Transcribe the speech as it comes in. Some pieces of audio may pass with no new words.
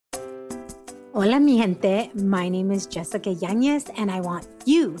Hola, mi gente. My name is Jessica Yanez, and I want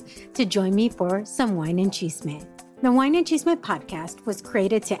you to join me for some Wine and Chisme. The Wine and Chisme podcast was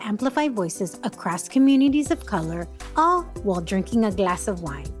created to amplify voices across communities of color, all while drinking a glass of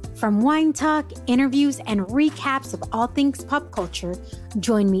wine. From wine talk, interviews, and recaps of all things pop culture,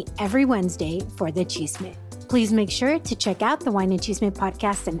 join me every Wednesday for the Chisme. Please make sure to check out the Wine and Chisme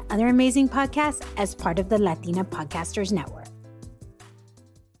podcast and other amazing podcasts as part of the Latina Podcasters Network.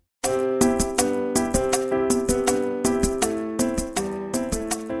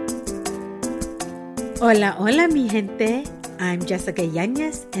 Hola, hola, mi gente. I'm Jessica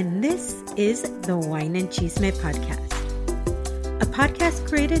Yanez, and this is the Wine and Chisme podcast, a podcast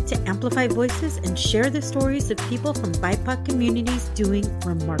created to amplify voices and share the stories of people from BIPOC communities doing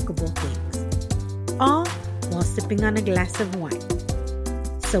remarkable things, all while sipping on a glass of wine.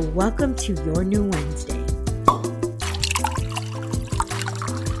 So welcome to your new Wednesday.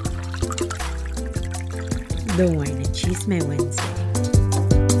 The Wine and Chisme Wednesday.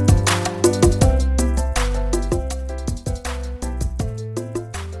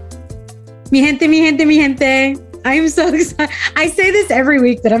 Mi gente, mi gente, mi gente. I'm so excited. I say this every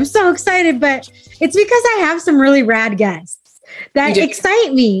week that I'm so excited, but it's because I have some really rad guests that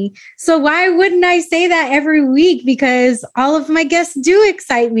excite me. So why wouldn't I say that every week? Because all of my guests do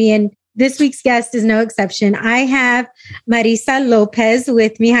excite me. And this week's guest is no exception. I have Marissa Lopez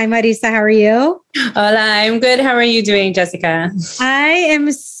with me. Hi, Marissa. How are you? Hola, I'm good. How are you doing, Jessica? I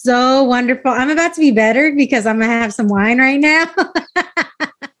am so wonderful. I'm about to be better because I'm going to have some wine right now.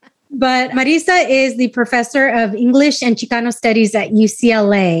 But Marissa is the professor of English and Chicano Studies at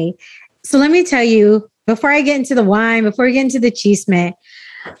UCLA. So let me tell you, before I get into the wine, before we get into the chisme,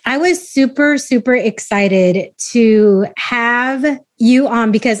 I was super, super excited to have you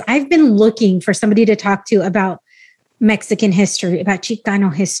on because I've been looking for somebody to talk to about Mexican history, about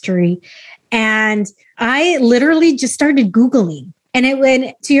Chicano history. And I literally just started Googling. And it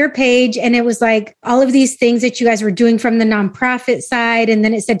went to your page and it was like all of these things that you guys were doing from the nonprofit side. And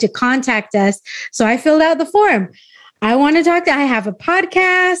then it said to contact us. So I filled out the form. I have a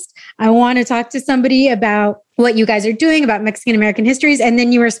podcast. I want to talk to somebody about what you guys are doing about Mexican American histories. And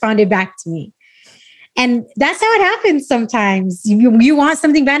then you responded back to me. And that's how it happens sometimes. You want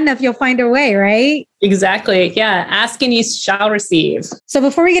something bad enough, you'll find a way, right? Exactly. Yeah. Ask and you shall receive. So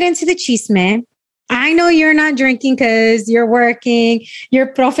before we get into the chisme, I know you're not drinking because you're working. Your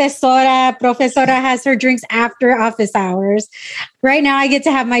profesora has her drinks after office hours. Right now, I get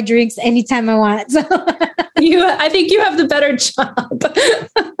to have my drinks anytime I want. So I think you have the better job.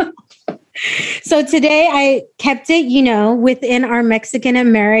 So today I kept it, within our Mexican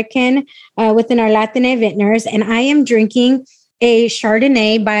American, within our Latina vintners, and I am drinking a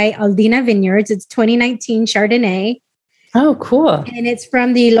Chardonnay by Aldina Vineyards. It's 2019 Chardonnay. Oh, cool. And it's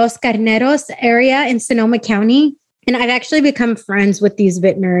from the Los Carneros area in Sonoma County. And I've actually become friends with these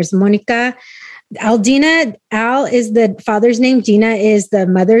vintners. Monica, Aldina, Al is the father's name. Gina is the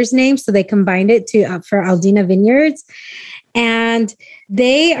mother's name. So they combined it for Aldina Vineyards. And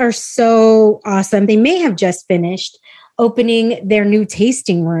they are so awesome. They may have just finished opening their new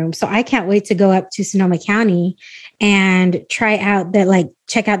tasting room. So I can't wait to go up to Sonoma County and check out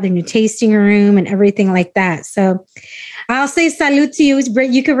the new tasting room and everything like that. So I'll say salud to you.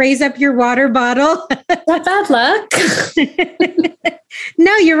 You could raise up your water bottle. Not bad luck.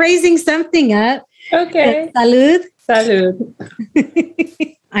 No, you're raising something up. Okay. Salud.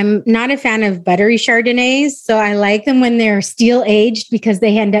 Salud. I'm not a fan of buttery Chardonnays, so I like them when they're steel aged because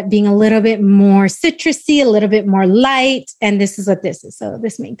they end up being a little bit more citrusy, a little bit more light. And this is what this is. So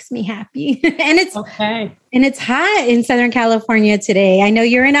this makes me happy. And it's hot in Southern California today. I know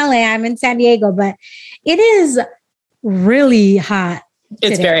you're in LA, I'm in San Diego, but it is really hot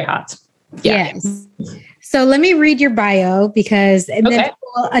today. It's very hot. Yeah. Yes. So let me read your bio then people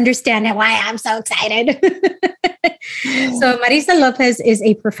will understand why I'm so excited. So Marissa Lopez is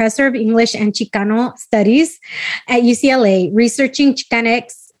a professor of English and Chicano Studies at UCLA, researching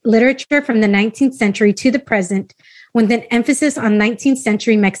Chicanx literature from the 19th century to the present, with an emphasis on 19th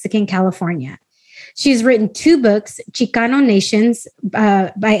century Mexican California. She's written 2 books, Chicano Nations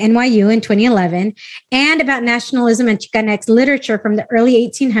by NYU in 2011, and about nationalism and Chicanx literature from the early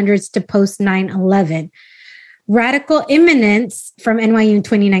 1800s to post 9/11. Radical Imminence from NYU in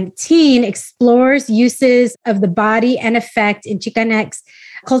 2019 explores uses of the body and effect in Chicanx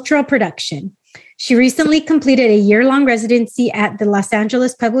cultural production. She recently completed a year-long residency at the Los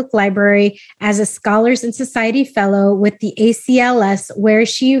Angeles Public Library as a Scholars in Society Fellow with the ACLS, where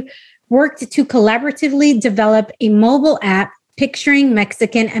she worked to collaboratively develop a mobile app picturing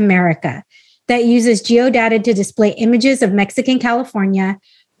Mexican America that uses geodata to display images of Mexican California,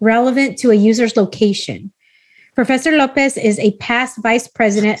 relevant to a user's location. Professor Lopez is a past vice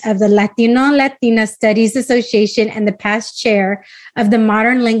president of the Latino-Latina Studies Association and the past chair of the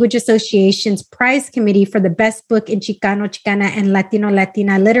Modern Language Association's prize committee for the best book in Chicano, Chicana, and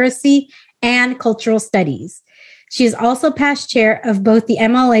Latino-Latina literacy and cultural studies. She is also past chair of both the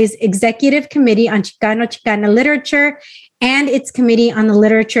MLA's Executive Committee on Chicano, Chicana Literature and its Committee on the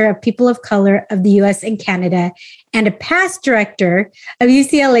Literature of People of Color of the U.S. and Canada, and a past director of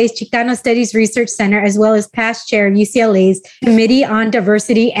UCLA's Chicano Studies Research Center, as well as past chair of UCLA's Committee on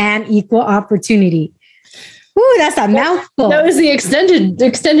Diversity and Equal Opportunity. Ooh, that's a mouthful. That was the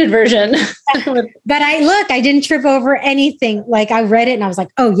extended version. But I didn't trip over anything. Like I read it and I was like,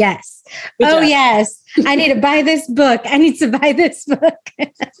 oh, yes. Yes. I need to buy this book.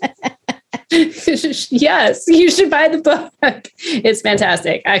 Yes, you should buy the book. It's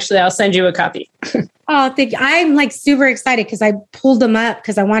fantastic. Actually, I'll send you a copy. Oh, thank you. I'm like super excited because I pulled them up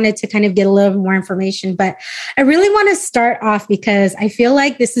because I wanted to kind of get a little more information. But I really want to start off because I feel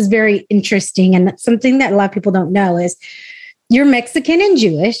like this is very interesting. And something that a lot of people don't know is you're Mexican and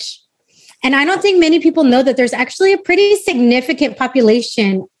Jewish. And I don't think many people know that there's actually a pretty significant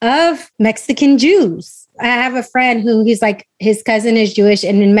population of Mexican Jews. I have a friend who he's like, his cousin is Jewish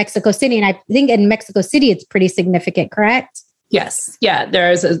and in Mexico City. And I think in Mexico City, it's pretty significant, correct? Yes. Yeah.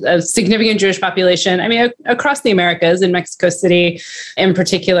 There's a significant Jewish population. I mean, across the Americas, in Mexico City in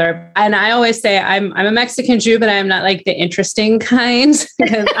particular. And I always say I'm a Mexican Jew, but I'm not like the interesting kind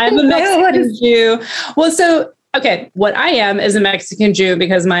because I'm a Mexican Jew. Well, so okay, what I am is a Mexican Jew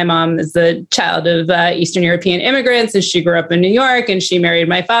because my mom is the child of Eastern European immigrants, and she grew up in New York, and she married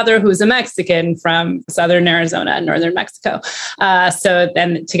my father, who's a Mexican from Southern Arizona and Northern Mexico. So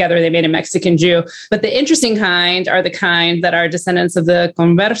then together they made a Mexican Jew. But the interesting kind are the kind that are descendants of the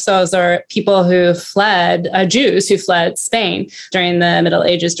conversos, or people who fled, Jews who fled Spain during the Middle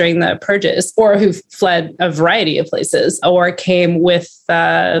Ages, during the purges, or who fled a variety of places, or came with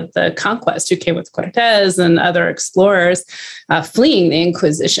the conquest, who came with Cortez and other explorers fleeing the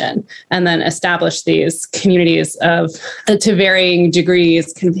Inquisition, and then established these communities of, to varying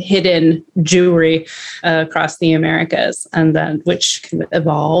degrees, kind of hidden Jewry across the Americas, and then which kind of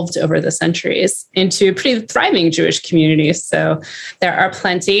evolved over the centuries into pretty thriving Jewish communities. So there are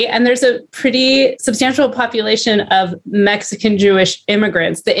plenty, and there's a pretty substantial population of Mexican Jewish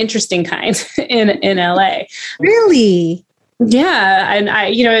immigrants, the interesting kind, in LA. Really? Yeah. And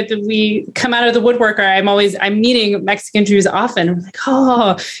we come out of the woodwork, or I'm meeting Mexican Jews often. I'm like,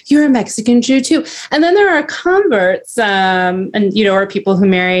 oh, you're a Mexican Jew too. And then there are converts, or people who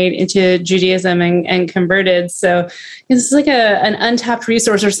married into Judaism and converted. So this is like an untapped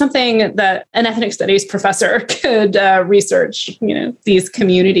resource, or something that an ethnic studies professor could research, these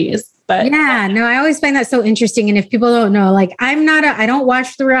communities. But yeah, no, I always find that so interesting. And if people don't know, like I don't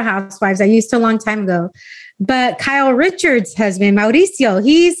watch The Real Housewives. I used to a long time ago. But Kyle Richards' husband, Mauricio,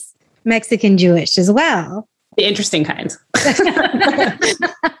 he's Mexican Jewish as well. The interesting kind.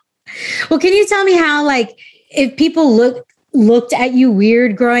 Well, can you tell me how, like, if people looked at you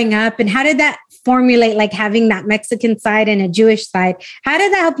weird growing up, and how did that formulate, like having that Mexican side and a Jewish side? How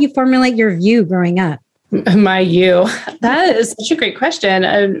did that help you formulate your view growing up? My you. That is such a great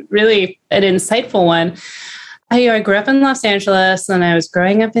question. Really an insightful one. I grew up in Los Angeles, and I was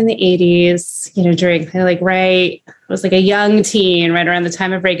growing up in the 80s, during kind of like I was like a young teen, right around the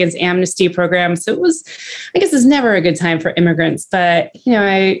time of Reagan's amnesty program. So it's never a good time for immigrants. But,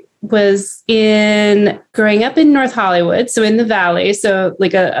 I was growing up in North Hollywood, so in the Valley, so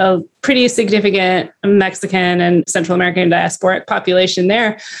like a pretty significant Mexican and Central American diasporic population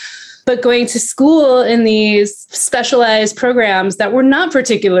there. But going to school in these specialized programs that were not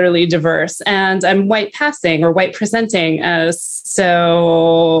particularly diverse, and I'm white passing or white presenting,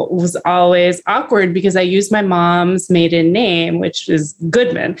 so it was always awkward because I used my mom's maiden name, which is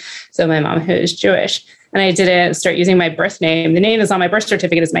Goodman. So my mom, who is Jewish. And I didn't start using my birth name. The name is on my birth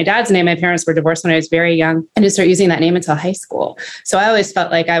certificate. It's my dad's name. My parents were divorced when I was very young. I didn't start using that name until high school. So I always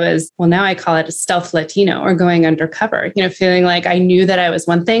felt like I was, now I call it a stealth Latino, or going undercover, feeling like I knew that I was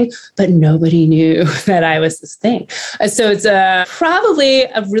one thing, but nobody knew that I was this thing. So it's probably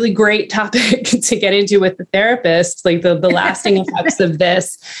a really great topic to get into with the therapist, like the lasting effects of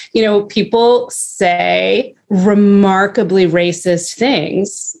this. People say remarkably racist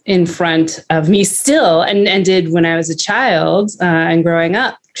things in front of me still, and did when I was a child and growing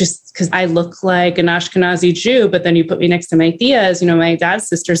up, just because I look like an Ashkenazi Jew, but then you put me next to my tias, my dad's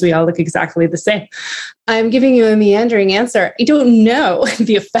sisters, we all look exactly the same. I'm giving you a meandering answer. I don't know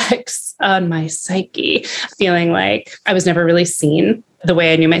the effects on my psyche, feeling like I was never really seen the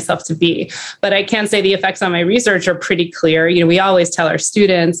way I knew myself to be. But I can say the effects on my research are pretty clear. We always tell our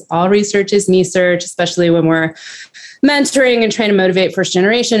students, all research is me search, especially when we're mentoring and trying to motivate first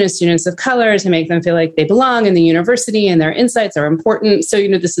generation and students of color to make them feel like they belong in the university and their insights are important. So,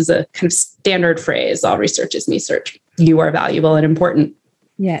 this is a kind of standard phrase, all research is me search. You are valuable and important.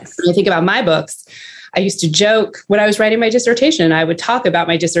 Yes. When I think about my books, I used to joke when I was writing my dissertation, I would talk about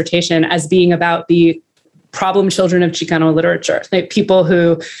my dissertation as being about the problem children of Chicano literature, like people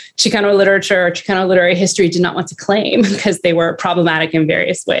who Chicano literature or Chicano literary history did not want to claim because they were problematic in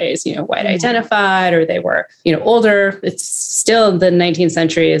various ways, white identified, or they were, older. It's still the 19th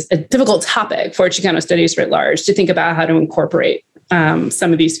century is a difficult topic for Chicano studies writ large to think about how to incorporate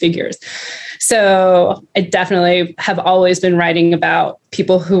some of these figures. So I definitely have always been writing about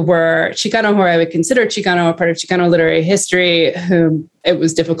people who were Chicano, who I would consider Chicano, a part of Chicano literary history, whom it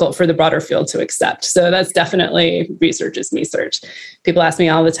was difficult for the broader field to accept. So that's definitely research is me search. People ask me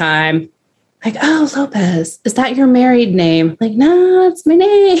all the time, like, oh, Lopez, is that your married name? Like, no, it's my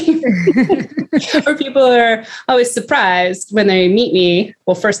name. Or people are always surprised when they meet me.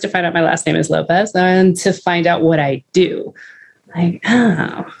 Well, first to find out my last name is Lopez and to find out what I do. Like,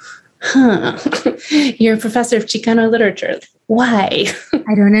 you're a professor of Chicano literature. Why?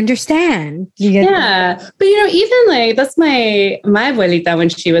 I don't understand. But even like that's my abuelita when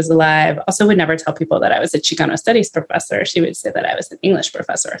she was alive also would never tell people that I was a Chicano studies professor. She would say that I was an English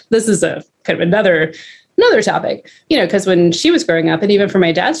professor. This is a kind of another topic, because when she was growing up and even for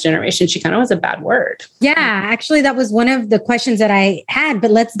my dad's generation, Chicano was a bad word. Yeah, actually, that was one of the questions that I had, but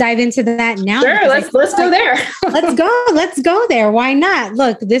let's dive into that now. Sure, let's go there. Let's go there. Why not?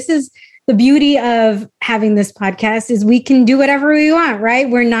 Look, this is the beauty of having this podcast is we can do whatever we want, right?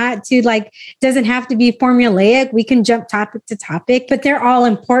 We're not doesn't have to be formulaic. We can jump topic to topic, but they're all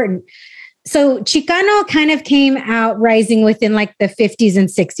important. So Chicano kind of came out rising within the 50s and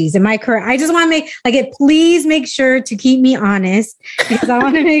 60s. Am I correct? I just want to make it, please make sure to keep me honest because I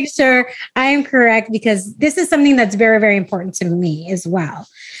want to make sure I am correct because this is something that's very, very important to me as well.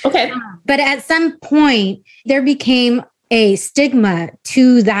 Okay. But at some point there became a stigma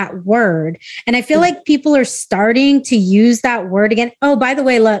to that word. And I feel like people are starting to use that word again. Oh, by the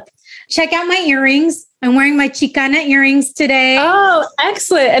way, look, check out my earrings. I'm wearing my Chicana earrings today. Oh,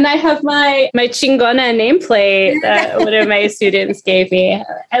 excellent. And I have my Chingona nameplate that one of my students gave me.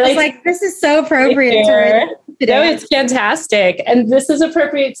 I was like, this is so appropriate today. No, it's fantastic. And this is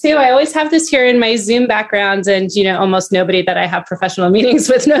appropriate too. I always have this here in my Zoom background and, almost nobody that I have professional meetings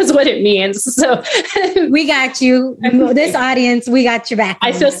with knows what it means. So we got you. This audience, we got your back.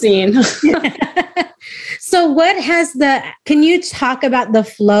 I feel seen. So can you talk about the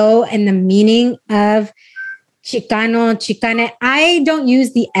flow and the meaning of Chicano, Chicane? I don't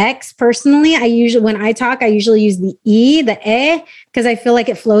use the X personally. When I talk, I usually use the E, the E, because I feel like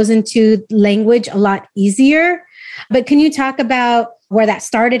it flows into language a lot easier. But can you talk about where that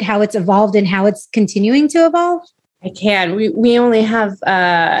started, how it's evolved and how it's continuing to evolve? I can. We only have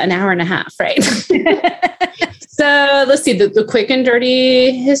an hour and a half, right? So let's see, the quick and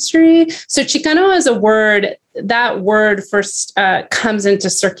dirty history. So Chicano is a word, that word first comes into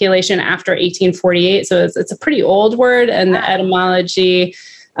circulation after 1848. So it's a pretty old word, and the etymology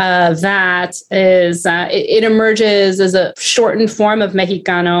that is, it emerges as a shortened form of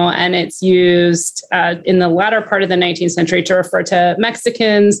Mexicano, and it's used in the latter part of the 19th century to refer to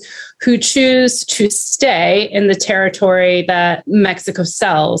Mexicans who choose to stay in the territory that Mexico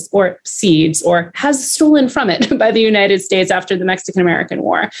sells or cedes or has stolen from it by the United States after the Mexican-American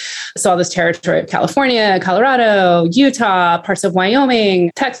War. So all this territory of California, Colorado, Utah, parts of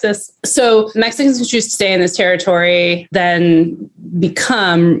Wyoming, Texas. So Mexicans who choose to stay in this territory then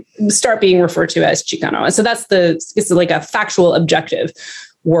start being referred to as Chicano. And so it's like a factual objective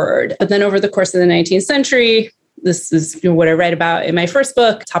word. But then over the course of the 19th century, this is what I write about in my first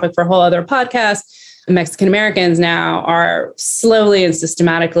book, topic for a whole other podcast. Mexican Americans now are slowly and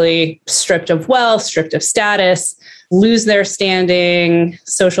systematically stripped of wealth, stripped of status, lose their standing,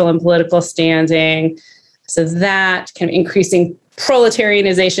 social and political standing. So that kind of increasing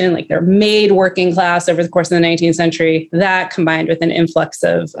proletarianization, like they're made working class over the course of the 19th century, that combined with an influx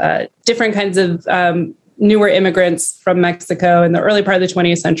of different kinds of newer immigrants from Mexico in the early part of the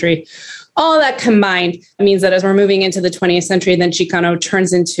 20th century, all that combined means that as we're moving into the 20th century, then Chicano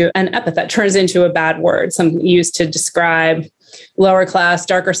turns into an epithet, turns into a bad word, something used to describe lower class,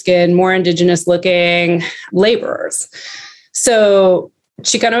 darker skin, more indigenous looking laborers. So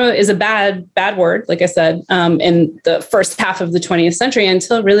Chicano is a bad word, like I said, in the first half of the 20th century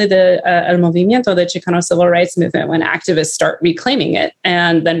until really the El Movimiento, the Chicano civil rights movement, when activists start reclaiming it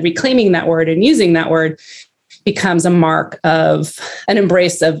and then reclaiming that word and using that word becomes a mark of an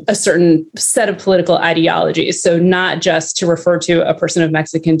embrace of a certain set of political ideologies. So not just to refer to a person of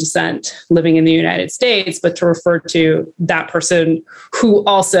Mexican descent living in the United States, but to refer to that person who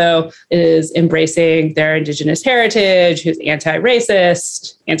also is embracing their indigenous heritage, who's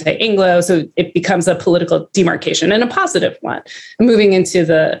anti-racist, anti-Anglo. So it becomes a political demarcation, and a positive one, moving into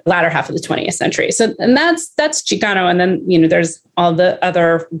the latter half of the 20th century. So, and that's Chicano. And then, there's all the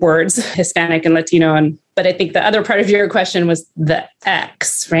other words, Hispanic and Latino. But I think the other part of your question was the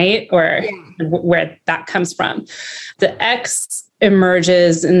X, right? Or where that comes from. The X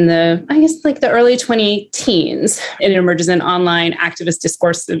emerges in the early 20-teens. It emerges in online activist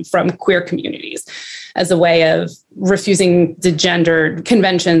discourse from queer communities as a way of refusing the gendered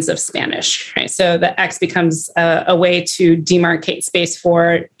conventions of Spanish, right? So the X becomes a way to demarcate space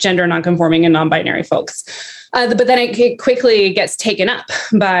for gender nonconforming and non-binary folks. But then it quickly gets taken up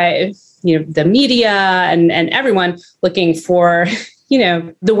by the media and everyone looking for,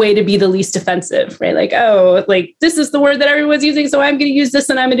 the way to be the least offensive, right? This is the word that everyone's using, so I'm going to use this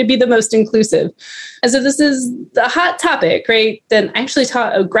and I'm going to be the most inclusive. And so this is the hot topic, right? Then I actually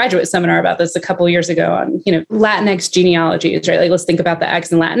taught a graduate seminar about this a couple of years ago on, Latinx genealogies, right? Let's think about the X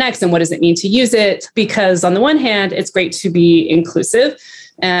and Latinx and what does it mean to use it? Because on the one hand, it's great to be inclusive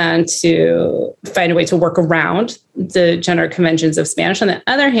and to find a way to work around the gender conventions of Spanish. On the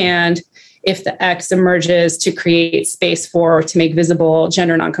other hand, if the X emerges to create space to make visible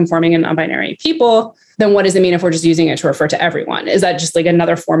gender nonconforming and non-binary people, then what does it mean if we're just using it to refer to everyone? Is that just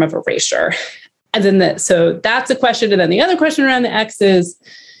another form of erasure? And then so that's a question. And then the other question around the X is,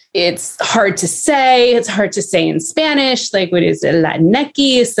 it's hard to say. It's hard to say in Spanish. What is it?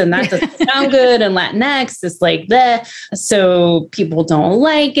 Latinx, and that doesn't sound good. And Latinx is the. So people don't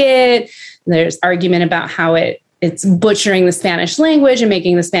like it. There's argument about how it's butchering the Spanish language and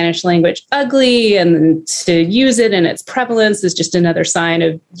making the Spanish language ugly, and to use it in its prevalence is just another sign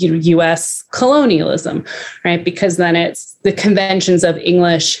of U.S. colonialism, right? Because then it's the conventions of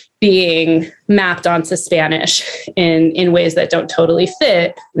English being mapped onto Spanish in ways that don't totally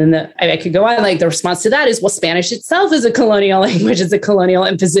fit. And I could go on, the response to that is, well, Spanish itself is a colonial language. It's a colonial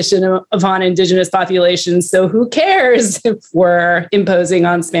imposition upon indigenous populations. So who cares if we're imposing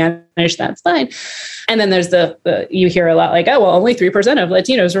on Spanish? That's fine. And then there's you hear a lot only 3% of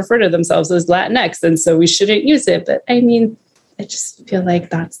Latinos refer to themselves as Latinx, and so we shouldn't use it. But I just feel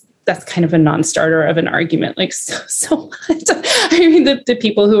that's kind of a non-starter of an argument. So what? The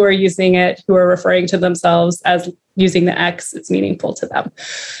people who are using it, who are referring to themselves as using the X, it's meaningful to them.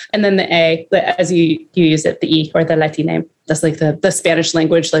 And then the A, as you use it, the E or the Latine, that's the Spanish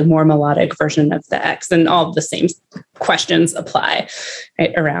language, more melodic version of the X. And all the same questions apply,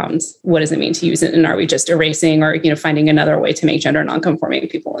 right, around what does it mean to use it? And are we just erasing or, finding another way to make gender nonconforming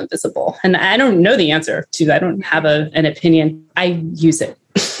people invisible? And I don't know the answer to that. I don't have an opinion. I use it.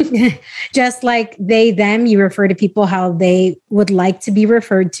 Just like they, them, you refer to people how they would like to be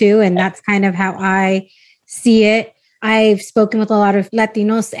referred to. And that's kind of how I see it. I've spoken with a lot of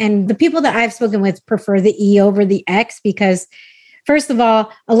Latinos, and the people that I've spoken with prefer the E over the X because, first of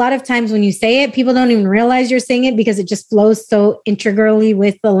all, a lot of times when you say it, people don't even realize you're saying it because it just flows so integrally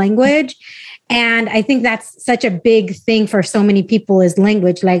with the language. And I think that's such a big thing for so many people is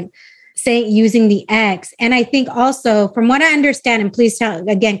language, using the X. And I think also, from what I understand, and please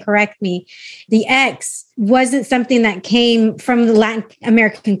correct me, the X wasn't something that came from the Latin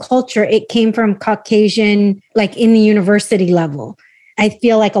American culture. It came from Caucasian, in the university level. I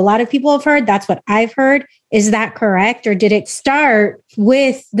feel like a lot of people have heard, that's what I've heard. Is that correct? Or did it start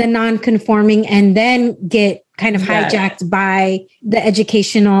with the non-conforming and then get kind of hijacked by the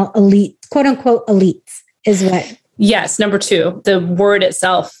educational elite, quote unquote elites is what? Yes. Number two, the word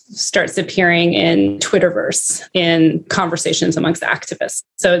itself starts appearing in Twitterverse in conversations amongst activists.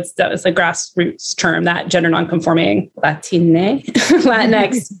 So that was a grassroots term that gender nonconforming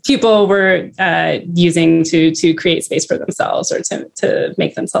Latinx people were using to create space for themselves or to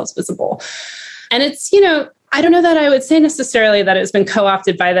make themselves visible. And it's, I don't know that I would say necessarily that it's been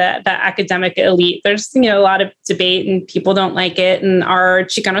co-opted by the academic elite. There's, a lot of debate and people don't like it. And our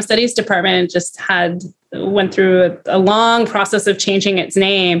Chicano Studies department just went through a long process of changing its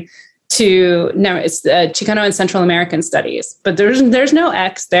name to, no, it's Chicano and Central American Studies, but there's no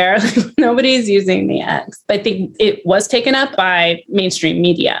X there. Nobody's using the X. But I think it was taken up by mainstream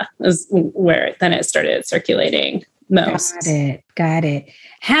media is where then it started circulating most. Got it.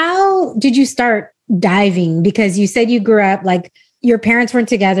 How did you start diving? Because you said you grew up your parents weren't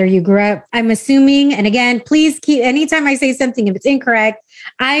together. You grew up, I'm assuming, and again, please anytime I say something, if it's incorrect,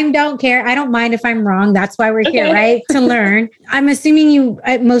 I don't care. I don't mind if I'm wrong. That's why we're here, right? To learn. I'm assuming you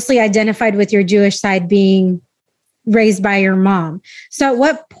mostly identified with your Jewish side being raised by your mom. So at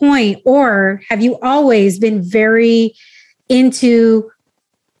what point, or have you always been very into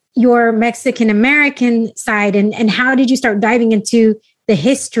your Mexican American side? And how did you start diving into the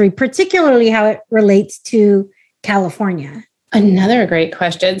history, particularly how it relates to California? Another great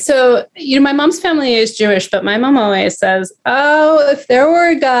question. So, my mom's family is Jewish, but my mom always says, oh, if there were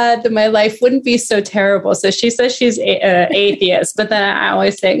a God, then my life wouldn't be so terrible. So she says she's atheist, but then I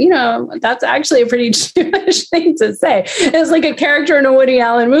always say, that's actually a pretty Jewish thing to say. It's like a character in a Woody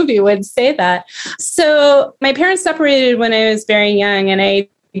Allen movie would say that. So my parents separated when I was very young, and I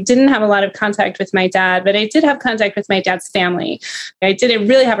didn't have a lot of contact with my dad, but I did have contact with my dad's family. I didn't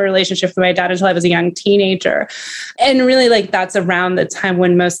really have a relationship with my dad until I was a young teenager. And really, that's around the time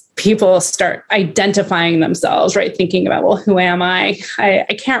when most people start identifying themselves, right? Thinking about, well, who am I?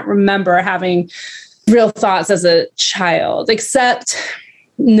 I can't remember having real thoughts as a child, except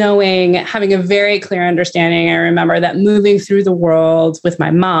having a very clear understanding. I remember that moving through the world with my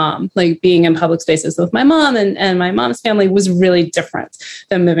mom, being in public spaces with my mom and my mom's family, was really different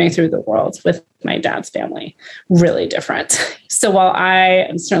than moving through the world with my dad's family. Really different. So while I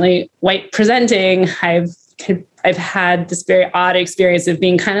am certainly white presenting, I've had this very odd experience of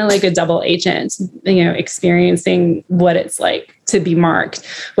being kind of like a double agent, experiencing what it's like to be marked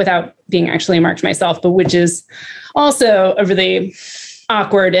without being actually marked myself, but which is also a really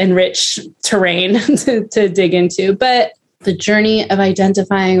awkward and rich terrain to dig into. But the journey of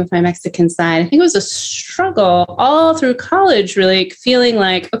identifying with my Mexican side, I think it was a struggle all through college, really feeling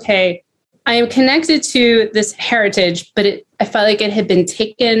like, okay, I am connected to this heritage, but I felt like it had been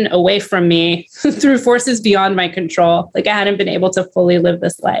taken away from me through forces beyond my control. I hadn't been able to fully live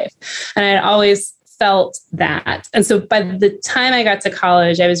this life. And I had always felt that. And so by the time I got to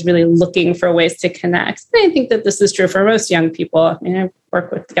college, I was really looking for ways to connect. And I think that this is true for most young people. I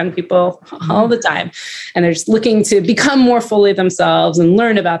work with young people all the time, and they're just looking to become more fully themselves and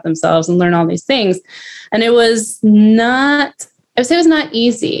learn about themselves and learn all these things. And I would say it was not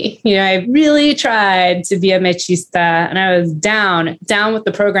easy. I really tried to be a mechista, and I was down with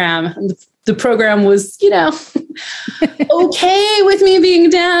the program. And the program was, okay with me being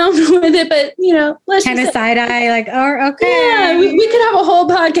down with it, but, let's kind of side eye, okay. Yeah, we could have a whole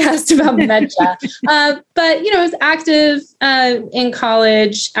podcast about mecha. But, I was active in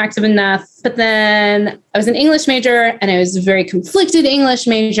college, active enough. But then I was an English major, and I was a very conflicted English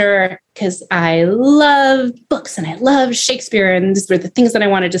major because I love books and I love Shakespeare. And these were the things that I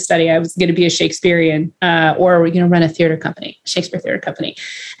wanted to study. I was going to be a Shakespearean or, run a theater company, Shakespeare theater company.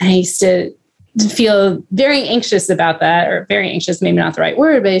 And I used to feel very anxious about that, or very anxious, maybe not the right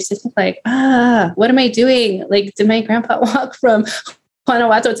word, but I used to think what am I doing? Did my grandpa walk from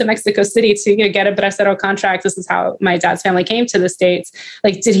Guanajuato to Mexico City to get a bracero contract? This is how my dad's family came to the States.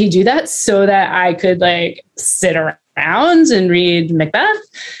 Did he do that so that I could sit around and read Macbeth?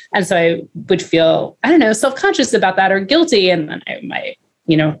 And so I would feel, self-conscious about that or guilty. And then my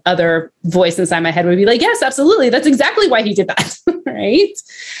other voice inside my head would be like, yes, absolutely. That's exactly why he did that. Right.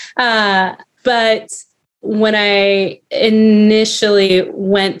 But when I initially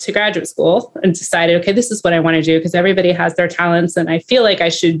went to graduate school and decided, okay, this is what I want to do, because everybody has their talents and I feel like I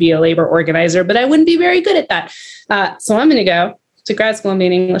should be a labor organizer, but I wouldn't be very good at that. So I'm going to go to grad school and be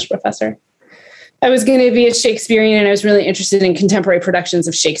an English professor. I was going to be a Shakespearean, and I was really interested in contemporary productions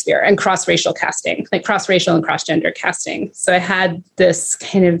of Shakespeare and cross-racial casting, cross-racial and cross-gender casting. So I had this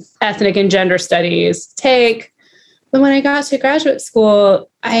kind of ethnic and gender studies take. But when I got to graduate school,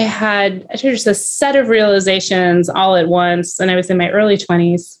 I had just a set of realizations all at once. And I was in my early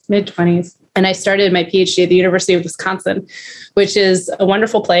 20s, mid 20s. And I started my PhD at the University of Wisconsin, which is a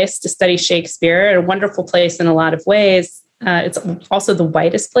wonderful place to study Shakespeare, a wonderful place in a lot of ways. It's also the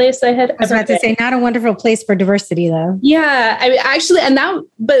whitest place I had ever been. I was about to say, not a wonderful place for diversity, though. Yeah,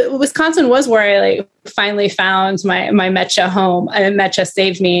 but Wisconsin was where I finally found my Mecha home. And Mecha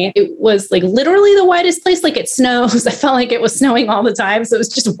saved me. It was literally the whitest place. It snows. I felt like it was snowing all the time. So it was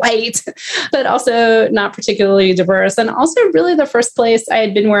just white, but also not particularly diverse. And also really the first place I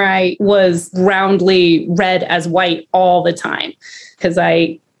had been where I was roundly read as white all the time, because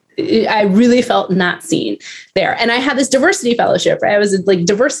I really felt not seen there. And I had this diversity fellowship, right? I was a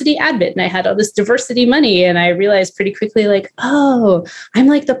diversity advocate, and I had all this diversity money. And I realized pretty quickly, I'm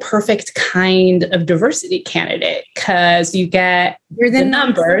the perfect kind of diversity candidate, because you're the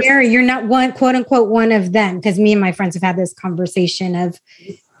numbers. You're not one, quote unquote, one of them. Because me and my friends have had this conversation of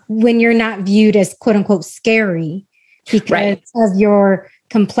when you're not viewed as quote unquote scary because of your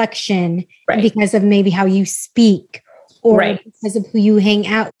complexion, because of maybe how you speak, or because of who you hang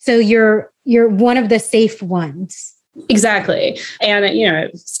out. So you're one of the safe ones. Exactly.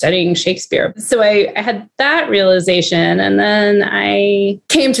 And, studying Shakespeare. So I had that realization. And then I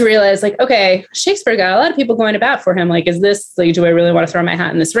came to realize like, okay, Shakespeare got a lot of people going to bat for him. Like, is this like, do I really want to throw my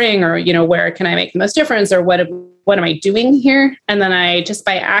hat in this ring, or, where can I make the most difference, or what am I doing here? And then I just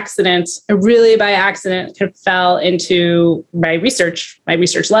by accident kind of fell into my research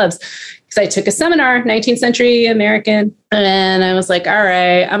loves. Because I took a seminar, 19th century American, and I was like, all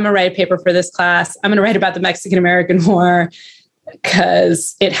right, I'm going to write a paper for this class. I'm going to write about the Mexican-American War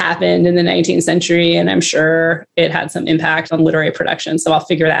because it happened in the 19th century, and I'm sure it had some impact on literary production. So I'll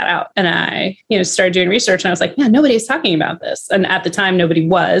figure that out. And I, started doing research, and I was like, yeah, nobody's talking about this. And at the time, nobody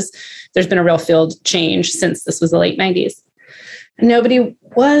was. There's been a real field change since this was the late 90s. Nobody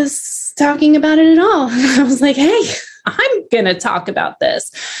was talking about it at all. I was like, hey, I'm going to talk about this.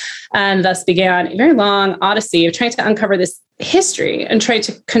 And thus began a very long odyssey of trying to uncover this history and try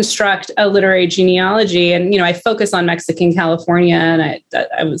to construct a literary genealogy. And, I focus on Mexican California,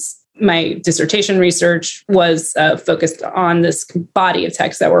 and my dissertation research was focused on this body of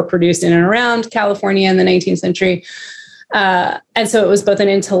texts that were produced in and around California in the 19th century. And so it was both an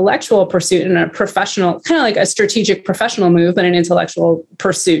intellectual pursuit and a professional, kind of like a strategic professional move, but an intellectual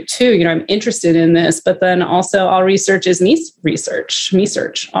pursuit too. I'm interested in this, but then also all research is me search.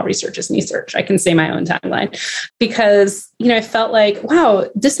 All research is me search. I can say my own tagline because, I felt like, wow,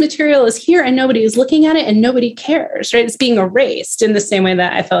 this material is here and nobody is looking at it and nobody cares, right? It's being erased in the same way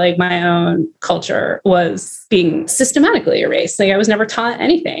that I felt like my own culture was being systematically erased. Like I was never taught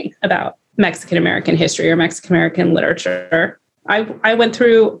anything about Mexican-American history or Mexican-American literature. I went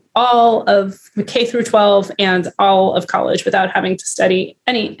through all of K through 12 and all of college without having to study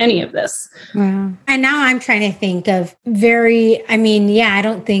any of this. Wow. And now I'm trying to think of I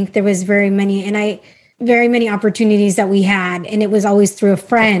don't think there was very many opportunities that we had. And it was always through a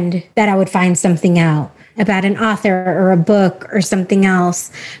friend that I would find something out about an author or a book or something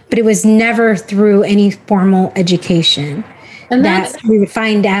else. But it was never through any formal education. And that we would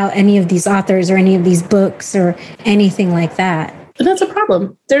find out any of these authors or any of these books or anything like that. And that's a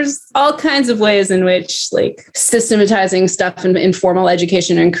problem. There's all kinds of ways in which like systematizing stuff in informal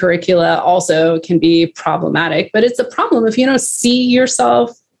education and curricula also can be problematic, but it's a problem if you don't see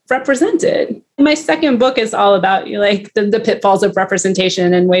yourself represented. My second book is all about like the pitfalls of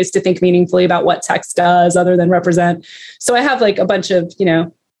representation and ways to think meaningfully about what text does other than represent. So I have like a bunch of,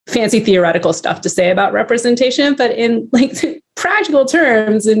 fancy theoretical stuff to say about representation, but in like practical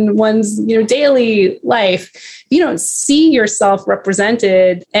terms in one's, daily life, if you don't see yourself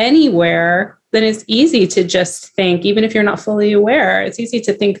represented anywhere, then it's easy to just think, even if you're not fully aware, it's easy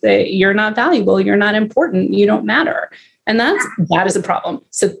to think that you're not valuable, you're not important, you don't matter. And that is a problem.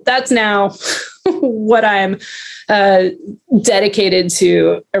 So that's now what I'm dedicated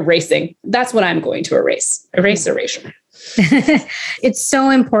to erasing. That's what I'm going to erase erasure. It's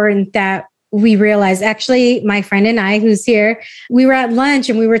so important that we realize, actually, my friend and I, who's here, we were at lunch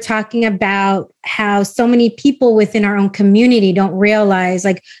and we were talking about how so many people within our own community don't realize,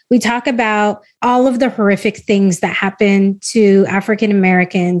 like we talk about all of the horrific things that happened to African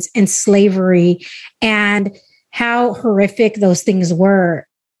Americans and slavery and how horrific those things were.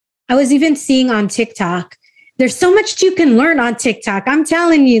 I was even seeing on TikTok, there's so much you can learn on TikTok. I'm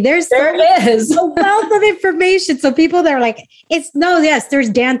telling you, there is a wealth of information. So people that are like, there's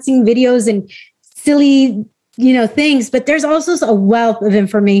dancing videos and silly, things, but there's also a wealth of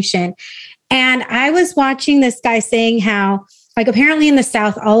information. And I was watching this guy saying how, like, apparently in the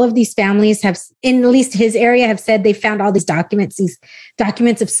South, all of these families have, in at least his area, have said they found all these documents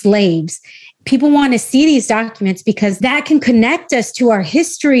of slaves. People want to see these documents because that can connect us to our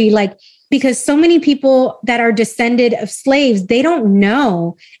history. Like, because so many people that are descended of slaves, they don't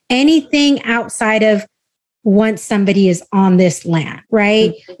know anything outside of once somebody is on this land,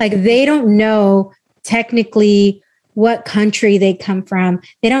 right? Like they don't know technically what country they come from.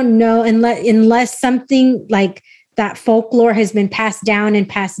 They don't know unless something like that folklore has been passed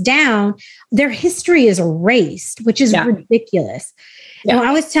down, their history is erased, which is ridiculous. Yeah. And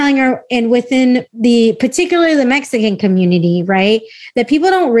I was telling her, and within particularly the Mexican community, right, that people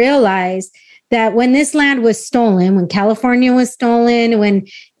don't realize that when this land was stolen, when California was stolen, when,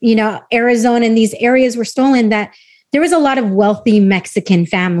 Arizona and these areas were stolen, that there was a lot of wealthy Mexican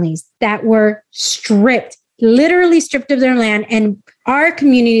families that were literally stripped of their land. And our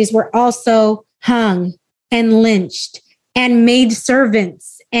communities were also hung and lynched and made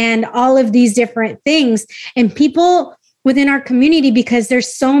servants and all of these different things. And people within our community, because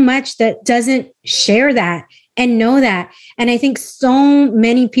there's so much that doesn't share that and know that. And I think so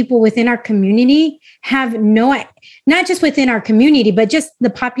many people within our community have not just within our community, but just the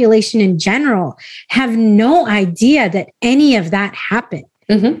population in general, have no idea that any of that happened.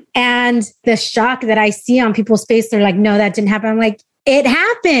 Mm-hmm. And the shock that I see on people's face, they're like, no, that didn't happen. I'm like, it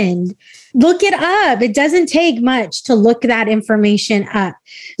happened. Look it up. It doesn't take much to look that information up.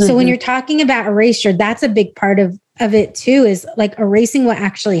 Mm-hmm. So when you're talking about erasure, that's a big part of it too, is like erasing what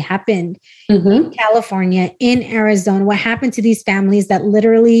actually happened in California, in Arizona, what happened to these families that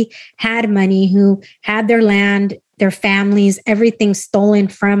literally had money, who had their land, their families, everything stolen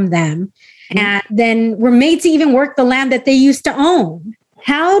from them, and then were made to even work the land that they used to own.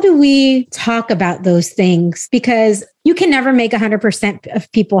 How do we talk about those things? Because you can never make 100%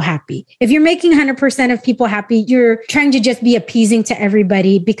 of people happy. If you're making 100% of people happy, you're trying to just be appeasing to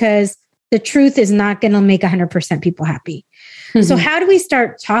everybody, because the truth is not going to make 100% people happy. Mm-hmm. So how do we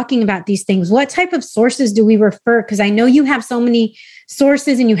start talking about these things? What type of sources do we refer? Because I know you have so many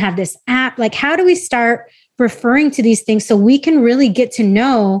sources and you have this app. Like, how do we start referring to these things so we can really get to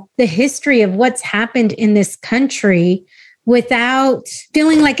know the history of what's happened in this country without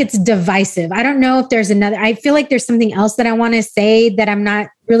feeling like it's divisive? I don't know if there's I feel like there's something else that I want to say that I'm not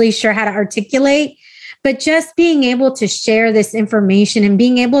really sure how to articulate, but just being able to share this information and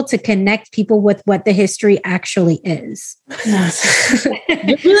being able to connect people with what the history actually is.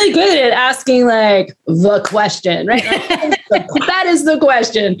 You're really good at asking like the question, right? That is the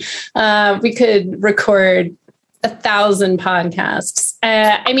question. We could record 1,000 podcasts.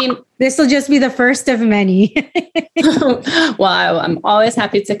 I mean, this will just be the first of many. Well, I'm always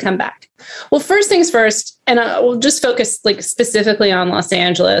happy to come back. Well, first things first, and we'll just focus like specifically on Los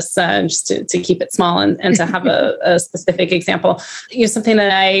Angeles, just to keep it small and to have a specific example. Something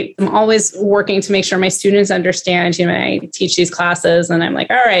that I am always working to make sure my students understand. I teach these classes, and I'm like,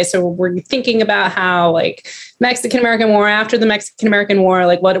 all right, so we're thinking about how like Mexican-American War, after the Mexican-American War,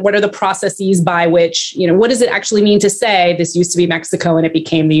 like what are the processes by which, what does it actually mean to say this used to be Mexico and it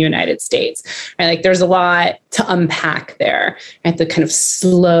became the United States? Right? Like there's a lot to unpack there, right? The kind of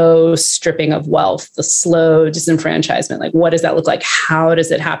slow stripping of wealth, the slow disenfranchisement. Like, what does that look like? How does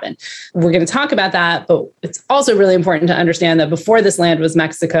it happen? We're going to talk about that, but it's also really important to understand that before this land was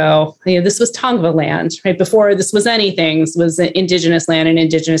Mexico, this was Tongva land, right? Before this was anything, this was indigenous land, and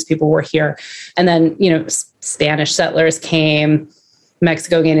indigenous people were here. And then, Spanish settlers came,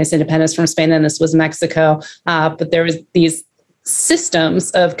 Mexico gained its independence from Spain, then this was Mexico. But there was these systems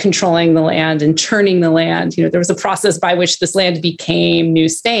of controlling the land and churning the land. There was a process by which this land became New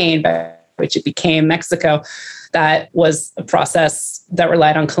Spain, by which it became Mexico. That was a process that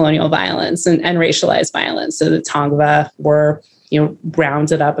relied on colonial violence and racialized violence. So the Tongva were,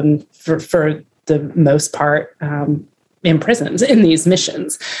 rounded up and for the most part, imprisoned in these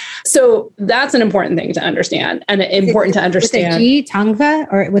missions. So that's an important thing to understand, and important to understand. With a G, Tongva,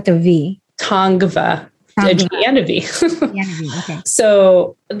 or with a V? Tongva. A G and a V. Okay.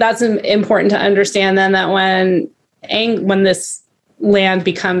 So that's important to understand then, that when this land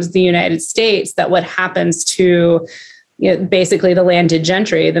becomes the United States, that what happens to basically the landed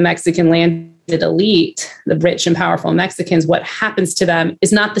gentry, the Mexican landed elite, the rich and powerful Mexicans, what happens to them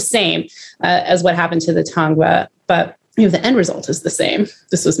is not the same as what happened to the Tongva, but the end result is the same.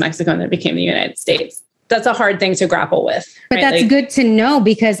 This was Mexico and then it became the United States. That's a hard thing to grapple with. But right? That's good to know,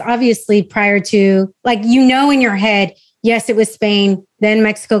 because obviously prior to, in your head, yes, it was Spain, then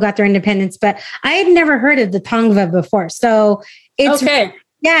Mexico got their independence, but I had never heard of the Tongva before. So it's, okay.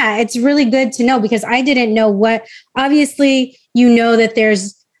 Yeah, it's really good to know, because I didn't know obviously, that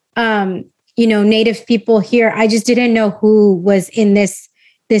there's, Native people here. I just didn't know who was in this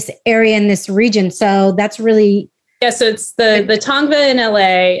area, in this region. So that's really. Yeah, so it's the Tongva in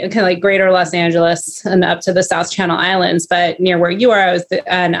LA and kind of like greater Los Angeles and up to the South Channel Islands, but near where you are,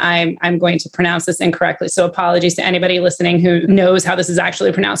 I'm going to pronounce this incorrectly. So apologies to anybody listening who knows how this is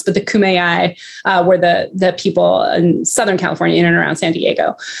actually pronounced, but the Kumeyaay were the people in Southern California, in and around San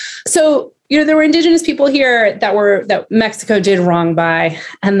Diego. So, there were indigenous people here that Mexico did wrong by,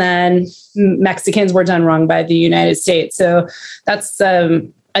 and then Mexicans were done wrong by the United States. So that's a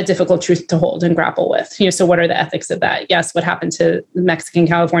difficult truth to hold and grapple with. So what are the ethics of that? Yes, what happened to Mexican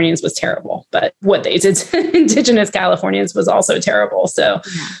Californians was terrible, but what they did to indigenous Californians was also terrible. So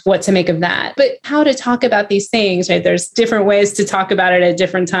what to make of that? But how to talk about these things, right? There's different ways to talk about it at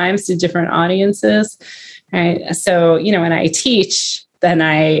different times to different audiences, right? So, when I teach, then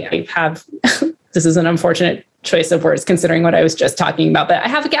I have, this is an unfortunate choice of words considering what I was just talking about, but I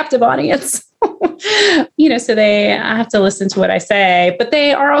have a captive audience. So they have to listen to what I say, but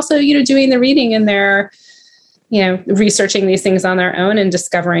they are also, doing the reading, and they're, researching these things on their own and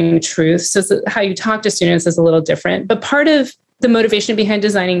discovering truth. So how you talk to students is a little different. But part of the motivation behind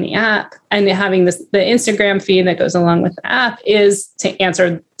designing the app and having the Instagram feed that goes along with the app is to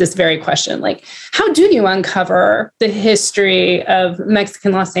answer this very question. Like, how do you uncover the history of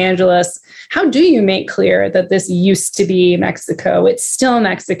Mexican Los Angeles? How do you make clear that this used to be Mexico? It's still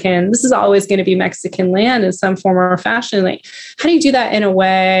Mexican. This is always going to be Mexican land in some form or fashion. Like, how do you do that in a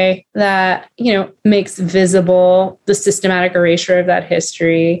way that, makes visible the systematic erasure of that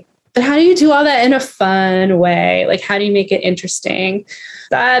history? But how do you do all that in a fun way? Like, how do you make it interesting?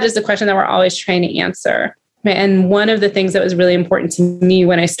 That is the question that we're always trying to answer. And one of the things that was really important to me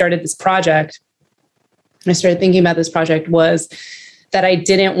when I started this project, when I started thinking about this project, was that I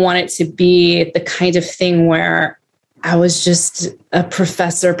didn't want it to be the kind of thing where I was just a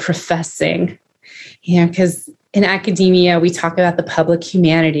professor professing, because in academia, we talk about the public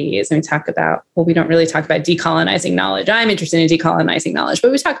humanities and we talk about, we don't really talk about decolonizing knowledge. I'm interested in decolonizing knowledge,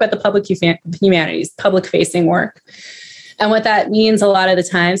 but we talk about the public humanities, public facing work. And what that means a lot of the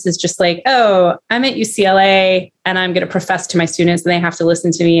times is just like, oh, I'm at UCLA and I'm going to profess to my students and they have to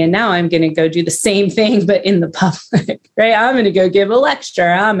listen to me. And now I'm going to go do the same thing, but in the public, right? I'm going to go give a lecture.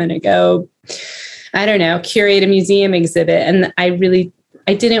 I'm going to go, curate a museum exhibit. And I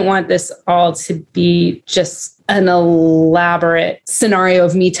didn't want this all to be just an elaborate scenario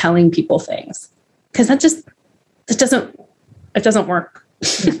of me telling people things, because it doesn't work.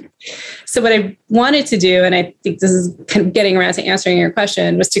 So what I wanted to do, and I think this is kind of getting around to answering your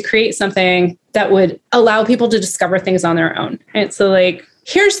question, was to create something that would allow people to discover things on their own. Right? So like,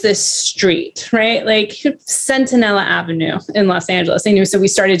 here's this street, right? Like Centinela Avenue in Los Angeles. So we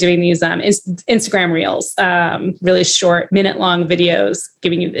started doing these Instagram reels, really short, minute-long videos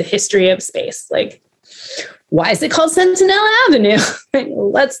giving you the history of space. Like, why is it called Centinela Avenue?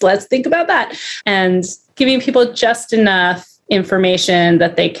 Let's think about that. And giving people just enough information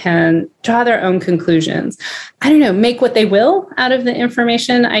that they can draw their own conclusions. Make what they will out of the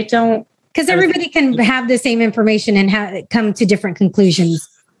information. Because everybody can have the same information and come to different conclusions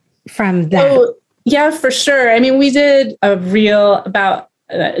from that. Oh, yeah, for sure. We did a reel about,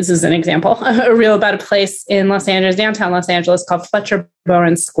 this is an example, a reel about a place in Los Angeles, downtown Los Angeles, called Fletcher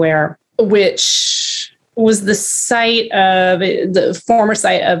Bowen Square, which was the former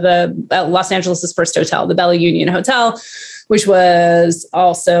site of the Los Angeles' first hotel, the Bella Union Hotel, which was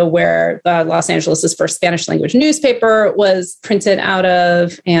also where Los Angeles' first Spanish language newspaper was printed out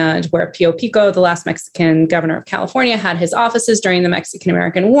of, and where Pio Pico, the last Mexican governor of California, had his offices during the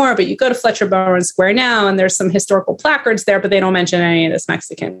Mexican-American War. But you go to Fletcher Bowen Square now, and there's some historical placards there, but they don't mention any of this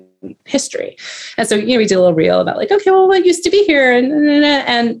Mexican history. And so, we did a little reel about like, okay, well, what used to be here?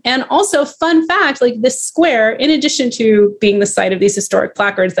 And also, fun fact, like this square, in addition to being the site of these historic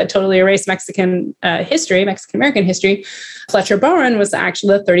placards that totally erase Mexican history, Mexican-American history, Fletcher Bowen was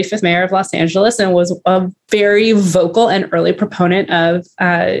actually the 35th mayor of Los Angeles and was a very vocal and early proponent of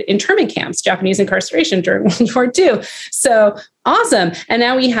internment camps, Japanese incarceration during World War II. So awesome. And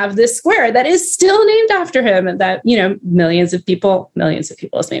now we have this square that is still named after him, and that, millions of people,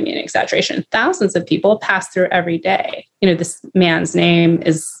 this may be an exaggeration, thousands of people pass through every day. This man's name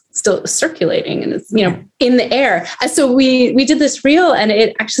is still circulating and it's, in the air. So we did this reel, and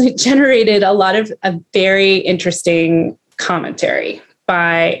it actually generated a lot of a very interesting commentary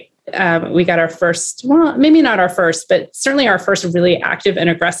by, we got our first, well, maybe not our first, but certainly our first really active and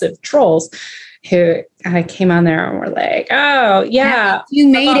aggressive trolls who came on there and were like, oh yeah. You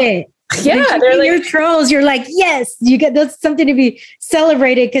made it. Yeah. They're like, your trolls, you're like, yes, that's something to be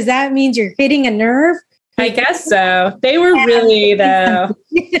celebrated, because that means you're hitting a nerve. I guess so. They were really, though,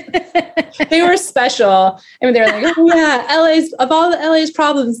 they were special. They were like, oh yeah, of all the LA's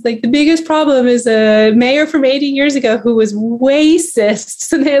problems, like the biggest problem is a mayor from 80 years ago who was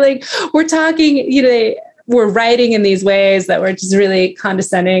racist. And they're like, we're talking, they were writing in these ways that were just really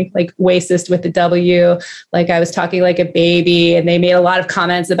condescending, like racist with the W. Like I was talking like a baby, and they made a lot of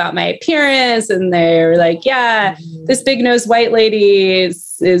comments about my appearance, and they were like, yeah, this big nosed white lady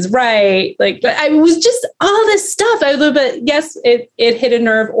is right. Like, but I was just all this stuff. But yes, it hit a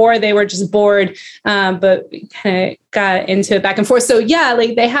nerve, or they were just bored. But we kind of got into it back and forth. So yeah,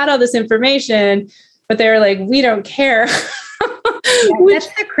 like they had all this information, but they were like, we don't care. That's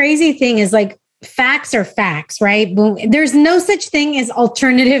the crazy thing, is like, facts are facts, right? There's no such thing as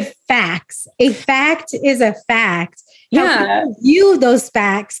alternative facts. A fact is a fact. Yeah. You, those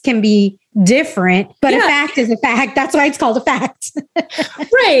facts can be different, but a fact is a fact. That's why it's called a fact.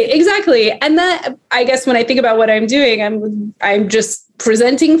 Right. Exactly. And that, I guess when I think about what I'm doing, I'm just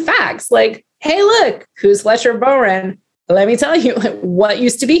presenting facts. Like, hey, look, who's Fletcher Bowen? Let me tell you what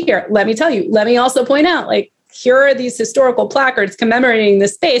used to be here. Let me tell you. Let me also point out, like, here are these historical placards commemorating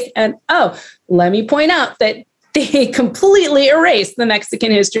this space. And let me point out that they completely erased the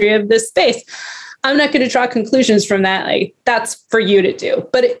Mexican history of this space. I'm not going to draw conclusions from that. Like, that's for you to do.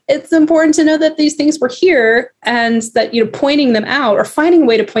 But it's important to know that these things were here, and that, pointing them out or finding a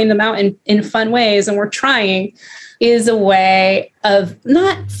way to point them out in fun ways, and we're trying, is a way of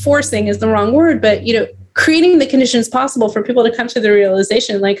not forcing is the wrong word, but, creating the conditions possible for people to come to the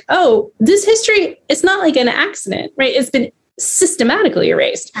realization like, oh, this history, it's not like an accident, right? It's been systematically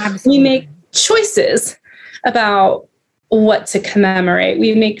erased. Absolutely. We make choices about what to commemorate.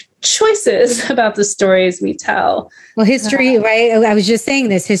 We make choices about the stories we tell. Well, history, right? I was just saying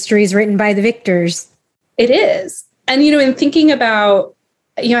this, history is written by the victors. It is. And, in thinking about,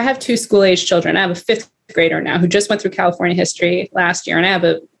 I have 2 school-age children. I have a 5th grader now who just went through California history last year. And I have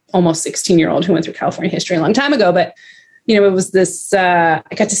a almost 16-year-old who went through California history a long time ago. But, it was this, I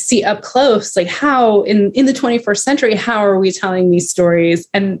got to see up close, like how in the 21st century, how are we telling these stories?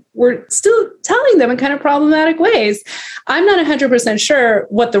 And we're still telling them in kind of problematic ways. I'm not 100% sure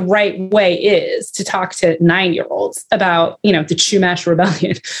what the right way is to talk to 9-year-olds about, the Chumash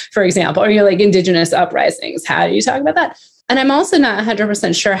Rebellion, for example, or like indigenous uprisings. How do you talk about that? And I'm also not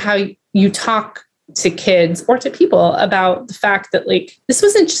 100% sure how you talk to kids or to people about the fact that like, this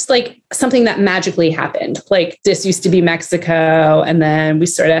wasn't just like something that magically happened. Like, this used to be Mexico, and then we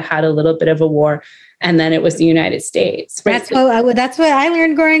sort of had a little bit of a war, and then it was the United States. Right? That's what I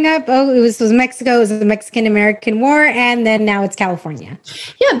learned growing up. Oh, it was Mexico. It was the Mexican-American War. And then now it's California.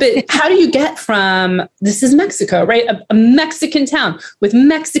 Yeah. But how do you get from, this is Mexico, right? A Mexican town with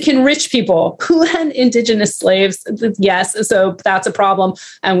Mexican rich people who had indigenous slaves. Yes. So that's a problem.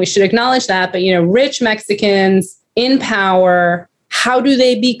 And we should acknowledge that. But, rich Mexicans in power, how do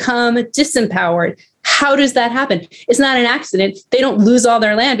they become disempowered? How does that happen? It's not an accident. They don't lose all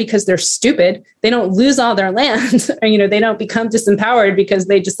their land because they're stupid. They don't lose all their land. Or, they don't become disempowered because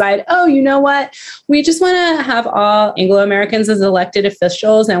they decide, oh, you know what? We just want to have all Anglo-Americans as elected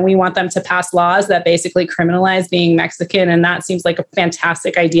officials, and we want them to pass laws that basically criminalize being Mexican. And that seems like a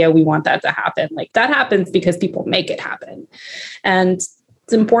fantastic idea. We want that to happen. Like, that happens because people make it happen. And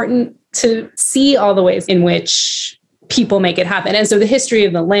it's important to see all the ways in which people make it happen. And so the history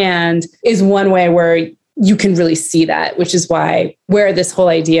of the land is one way where you can really see that, which is where this whole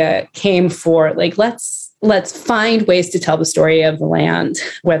idea came for, like, let's find ways to tell the story of the land,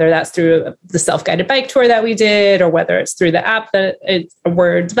 whether that's through the self-guided bike tour that we did, or whether it's through the app that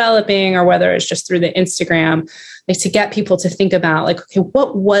we're developing, or whether it's just through the Instagram, like, to get people to think about, like, okay,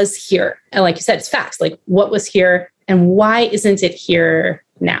 what was here? And like you said, it's facts, like, what was here and why isn't it here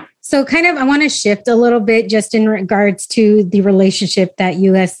now? So I want to shift a little bit just in regards to the relationship that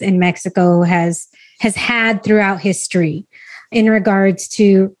U.S. and Mexico has had throughout history, in regards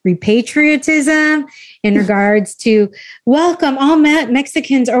to repatriotism, in regards to welcome, all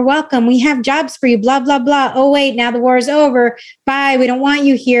Mexicans are welcome. We have jobs for you, blah, blah, blah. Oh, wait, now the war is over. Bye. We don't want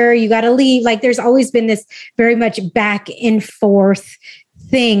you here. You got to leave. Like, there's always been this very much back and forth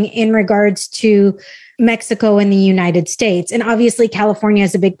thing in regards to Mexico and the United States. And obviously California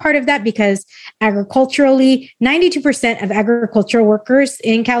is a big part of that, because agriculturally, 92% of agricultural workers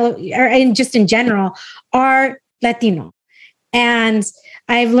and just in general are Latino. And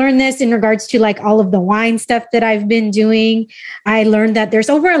I've learned this in regards to like all of the wine stuff that I've been doing. I learned that there's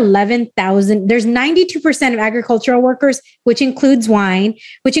over 11,000, there's 92% of agricultural workers, which includes wine,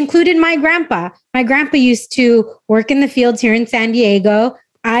 which included my grandpa. My grandpa used to work in the fields here in San Diego.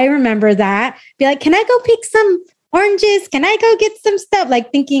 I remember that. Be like, can I go pick some oranges? Can I go get some stuff?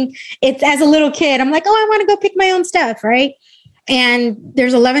 Like, thinking it's, as a little kid, I'm like, oh, I want to go pick my own stuff, right? And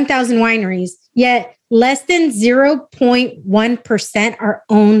there's 11,000 wineries, yet less than 0.1% are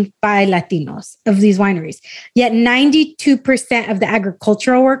owned by Latinos of these wineries. Yet 92% of the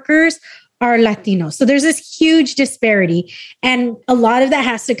agricultural workers are Latinos. So there's this huge disparity. And a lot of that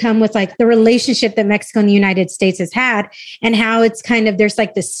has to come with like the relationship that Mexico and the United States has had, and how it's there's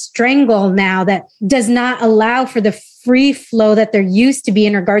like this strangle now that does not allow for the free flow that there used to be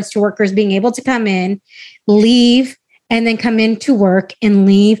in regards to workers being able to come in, leave, and then come in to work and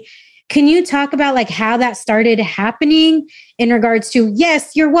leave. Can you talk about like how that started happening in regards to,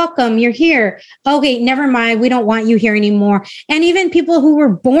 yes, you're welcome, you're here. Okay, never mind, we don't want you here anymore. And even people who were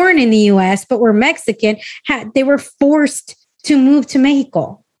born in the US but were Mexican, they were forced to move to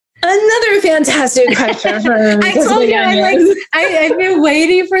Mexico. Another fantastic question. I told you, I've been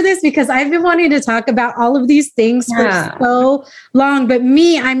waiting for this because I've been wanting to talk about all of these things for so long. But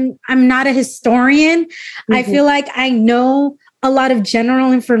me, I'm not a historian. Mm-hmm. I feel like I know a lot of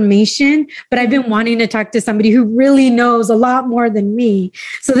general information, but I've been wanting to talk to somebody who really knows a lot more than me.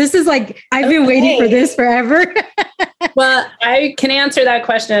 So this is like, I've been waiting for this forever. Well, I can answer that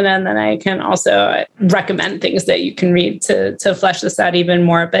question, and then I can also recommend things that you can read to flesh this out even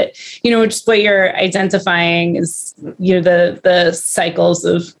more. But, just what you're identifying is, the cycles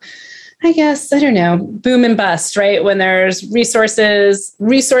of, I guess, I don't know, boom and bust, right? When there's resources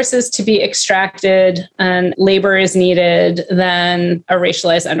to be extracted and labor is needed, then a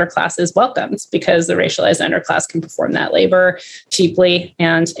racialized underclass is welcomed because the racialized underclass can perform that labor cheaply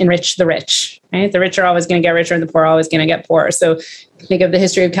and enrich the rich, right? The rich are always going to get richer and the poor are always going to get poorer. So think of the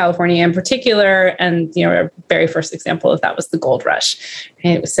history of California in particular. And, our very first example of that was the gold rush.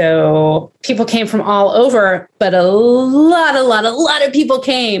 Right? So people came from all over, but a lot of people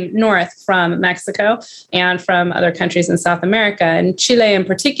came north from Mexico and from other countries in South America, and Chile in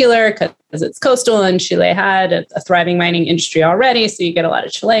particular, because it's coastal, and Chile had a thriving mining industry already. So you get a lot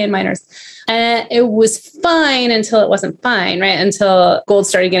of Chilean miners. And it was fine until it wasn't fine, right? Until gold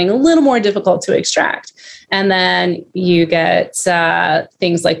started getting a little more difficult to extract. And then you get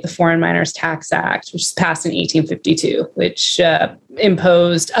things like the Foreign Miners Tax Act, which was passed in 1852, which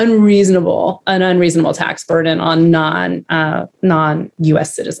imposed an unreasonable tax burden on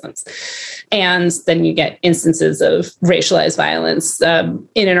non-U.S. citizens. And then you get instances of racialized violence in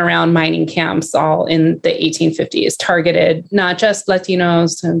and around mining camps, all in the 1850s, targeted not just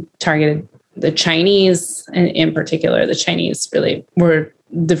Latinos, targeted the Chinese, and in particular, the Chinese really were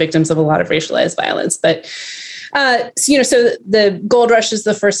the victims of a lot of racialized violence. But, so the gold rush is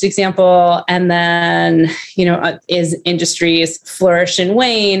the first example. And then, as industries flourish and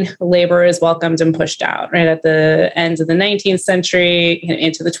wane, labor is welcomed and pushed out, right? At the end of the 19th century,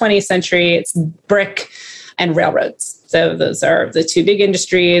 into the 20th century, it's brick and railroads. So those are the two big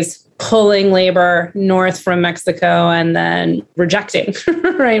industries, pulling labor north from Mexico and then rejecting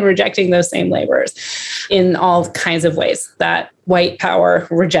those same laborers in all kinds of ways that white power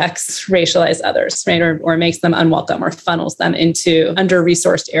rejects racialized others, right? Or makes them unwelcome or funnels them into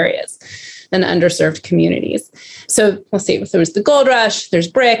under-resourced areas and underserved communities. So let's see, if there was the gold rush, there's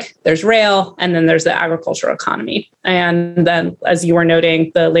brick, there's rail, and then there's the agricultural economy. And then, as you were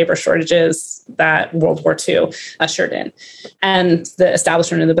noting, the labor shortages that World War II ushered in. And the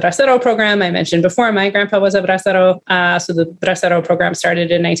establishment of the Bracero program, I mentioned before, my grandpa was a Bracero. So the Bracero program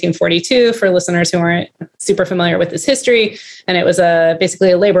started in 1942 for listeners who aren't super familiar with this history. And it was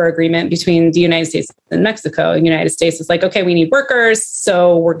basically a labor agreement between the United States and Mexico. The United States was like, okay, we need workers,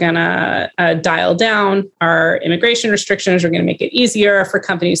 so we're going to dial down our immigration restrictions. We're going to make it easier for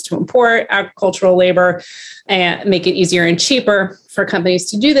companies to import agricultural labor and make it easier and cheaper for companies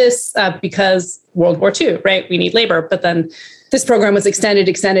to do this because World War II, right? We need labor. But then this program was extended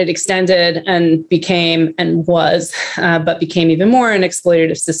and became even more an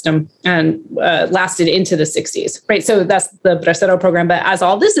exploitative system and lasted into the 60s, right? So that's the Bracero program. But as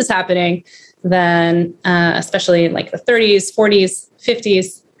all this is happening, then especially in like the 30s, 40s,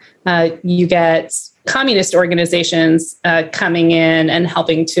 50s, you get communist organizations coming in and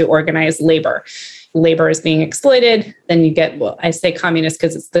helping to organize labor. Labor is being exploited. Then you get, well, I say communist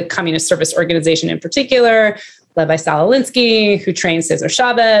because it's the Communist Service Organization in particular, led by Sal Alinsky, who trained Cesar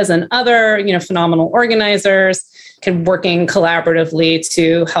Chavez and other, phenomenal organizers, working collaboratively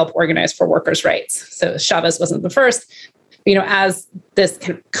to help organize for workers' rights. So Chavez wasn't the first. As this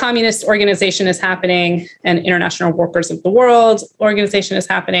kind of communist organization is happening and International Workers of the World organization is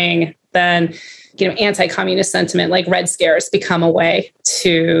happening, then anti-communist sentiment like Red Scares become a way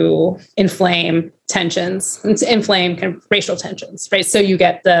to inflame tensions, and to inflame kind of racial tensions, right? So you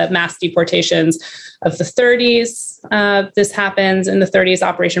get the mass deportations of the 30s. This happens in the 30s,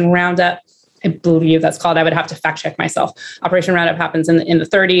 Operation Roundup. I believe that's called. I would have to fact check myself. Operation Roundup happens in the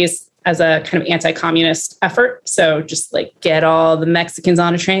 30s as a kind of anti-communist effort. So just like get all the Mexicans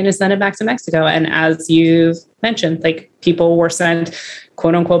on a train and send it back to Mexico. And as you've mentioned, like people were sent,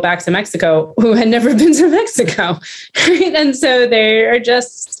 quote unquote, back to Mexico who had never been to Mexico. Right? And so they are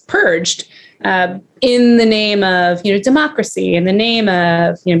just purged in the name of, democracy, in the name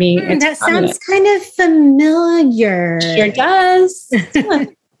of, being that sounds kind of familiar. Sure does.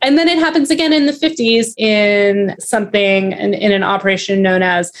 And then it happens again in the 50s in an operation known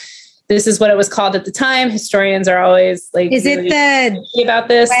as, this is what it was called at the time. Historians are always like, is it the about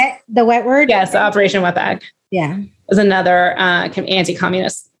this? The wet word? Yes, Operation Wetbag. Yeah. Was another kind of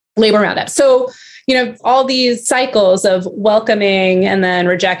anti-communist labor roundup. So, all these cycles of welcoming and then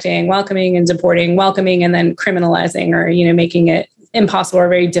rejecting, welcoming and deporting, welcoming and then criminalizing, or, making it impossible or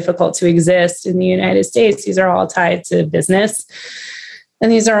very difficult to exist in the United States. These are all tied to business.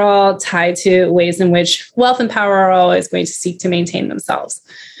 And these are all tied to ways in which wealth and power are always going to seek to maintain themselves.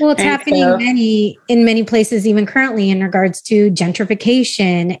 Well, it's happening in many places, even currently, in regards to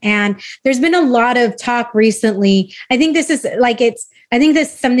gentrification. And there's been a lot of talk recently. I think this is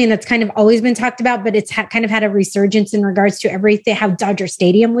something that's kind of always been talked about, but it's kind of had a resurgence in regards to everything, how Dodger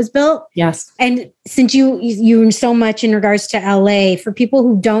Stadium was built. Yes. And since you so much in regards to LA, for people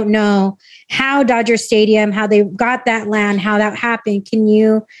who don't know how Dodger Stadium, how they got that land, how that happened, can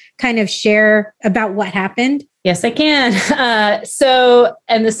you kind of share about what happened? Yes, I can.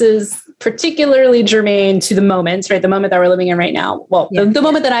 And this is particularly germane to the moment, right? The moment that we're living in right now. Well, the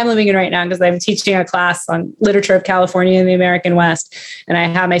moment that I'm living in right now, because I'm teaching a class on literature of California and the American West. And I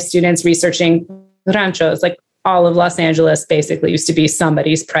have my students researching ranchos, like all of Los Angeles basically used to be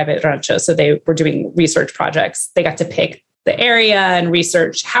somebody's private rancho. So they were doing research projects. They got to pick the area and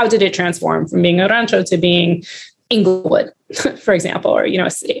research how did it transform from being a rancho to being Inglewood, for example, or, a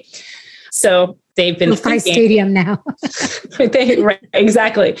city. So they've been thinking stadium now.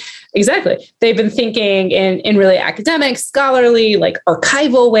 Exactly. They've been thinking in really academic, scholarly, like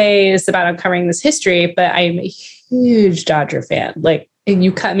archival ways about uncovering this history. But I'm a huge Dodger fan. Like, and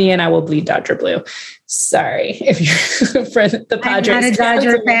you cut me and I will bleed Dodger blue. Sorry if you're for the Padres. I'm not a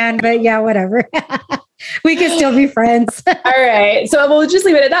Dodger fan, but yeah, whatever. We can still be friends. All right. So we'll just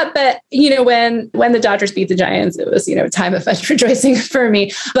leave it at that. But, when the Dodgers beat the Giants, it was, a time of rejoicing for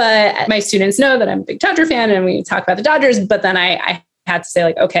me. But my students know that I'm a big Dodger fan and we talk about the Dodgers. But then I had to say,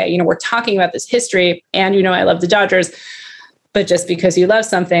 like, okay, we're talking about this history and, I love the Dodgers. But just because you love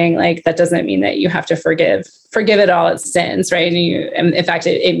something, like, that doesn't mean that you have to forgive it all its sins, right? And in fact,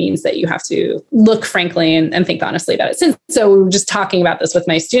 it means that you have to look frankly and think honestly about its sins. So we were just talking about this with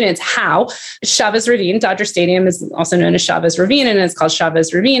my students, how Chavez Ravine, Dodger Stadium is also known as Chavez Ravine, and it's called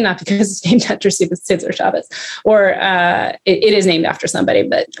Chavez Ravine, not because it's named after Cesar Chavez, or it is named after somebody,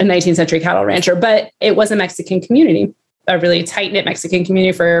 but a 19th century cattle rancher. But it was a Mexican community, a really tight-knit Mexican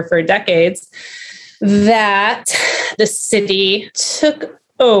community for decades, that the city took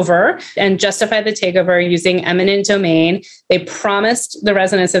over and justified the takeover using eminent domain. They promised the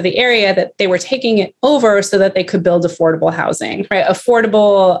residents of the area that they were taking it over so that they could build affordable housing, right?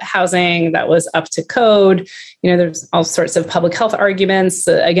 Affordable housing that was up to code. There's all sorts of public health arguments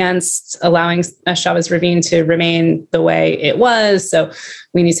against allowing Chavez Ravine to remain the way it was. So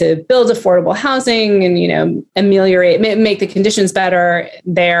we need to build affordable housing and, ameliorate, make the conditions better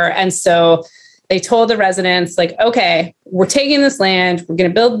there. And so they told the residents, like, okay, we're taking this land, we're going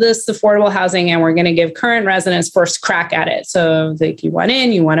to build this affordable housing, and we're going to give current residents first crack at it. So, like, you want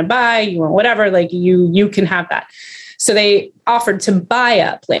in, you want to buy, you want whatever, like, you can have that. So they offered to buy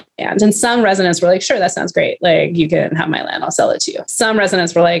up land. And some residents were like, sure, that sounds great. Like, you can have my land, I'll sell it to you. Some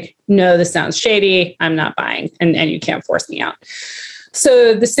residents were like, no, this sounds shady, I'm not buying, and you can't force me out.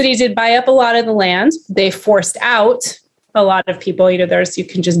 So the city did buy up a lot of the land. They forced out a lot of people. You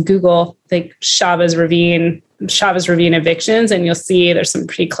can just Google like Chavez Ravine evictions, and you'll see there's some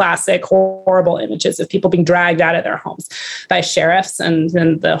pretty classic, horrible images of people being dragged out of their homes by sheriffs, and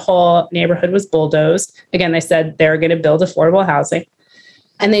then the whole neighborhood was bulldozed. Again, they said they're going to build affordable housing,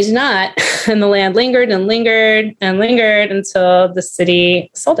 and they did not. And the land lingered and lingered and lingered until the city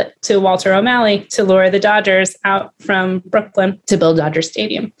sold it to Walter O'Malley to lure the Dodgers out from Brooklyn to build Dodger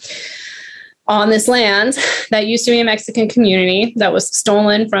Stadium. On this land that used to be a Mexican community that was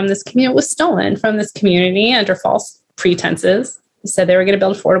stolen from this community under false pretenses. They said they were going to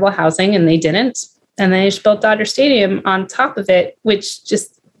build affordable housing, and they didn't. And they just built Dodger Stadium on top of it, which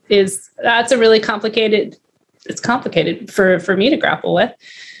just that's a really complicated for me to grapple with.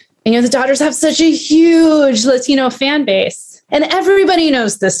 And, the Dodgers have such a huge Latino fan base, and everybody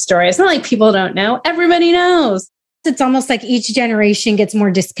knows this story. It's not like people don't know. Everybody knows. It's almost like each generation gets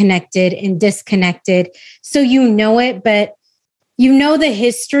more disconnected. So it, but the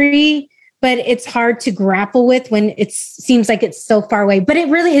history, but it's hard to grapple with when it seems like it's so far away. But it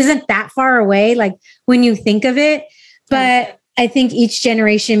really isn't that far away, like when you think of it. But I think each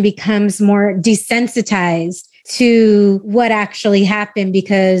generation becomes more desensitized to what actually happened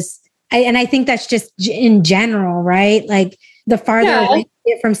because I think that's just in general, right? Like the farther away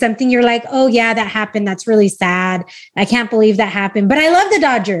you get from something, you're like, oh yeah, that happened. That's really sad. I can't believe that happened. But I love the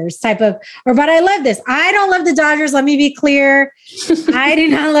Dodgers but I love this. I don't love the Dodgers. Let me be clear. I do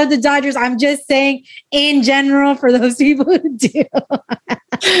not love the Dodgers. I'm just saying in general for those people who do.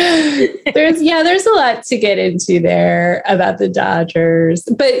 There's a lot to get into there about the Dodgers,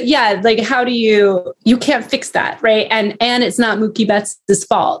 but like how do you can't fix that, right? And it's not Mookie Betts'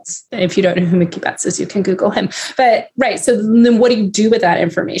 fault. If you don't know who Mookie Betts is, you can Google him. But right, so then what do you do with that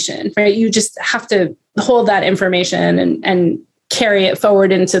information, right? You just have to hold that information and carry it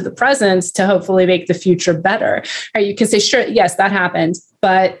forward into the present to hopefully make the future better. Right? You can say, sure, yes, that happened,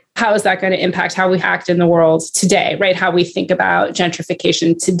 but how is that going to impact how we act in the world today, right? How we think about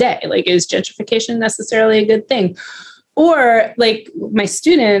gentrification today? Like, is gentrification necessarily a good thing? Or like my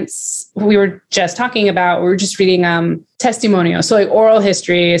students, we were just talking about, we were just reading testimonials. So like oral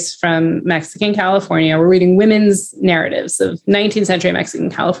histories from Mexican California. We're reading women's narratives of 19th century Mexican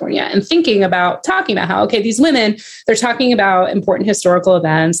California and talking about how, okay, these women, they're talking about important historical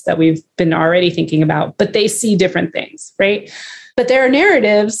events that we've been already thinking about, but they see different things, right? But their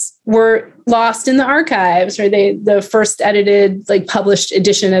narratives were lost in the archives, or the first edited, like published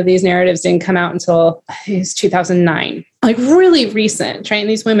edition of these narratives didn't come out until I think it was 2009, like really recent, right? And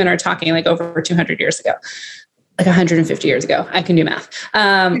these women are talking like over 200 years ago, like 150 years ago. I can do math,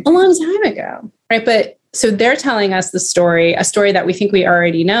 a long time ago, right? But so they're telling us a story that we think we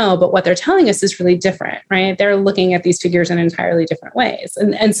already know, but what they're telling us is really different, right? They're looking at these figures in entirely different ways.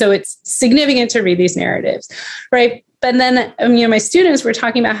 And so it's significant to read these narratives, right? But then, my students were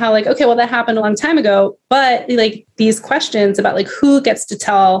talking about how like, okay, well, that happened a long time ago, but like these questions about like, who gets to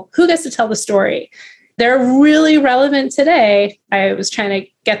tell the story? They're really relevant today. I was trying to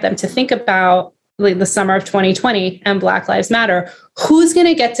get them to think about like the summer of 2020 and Black Lives Matter. Who's going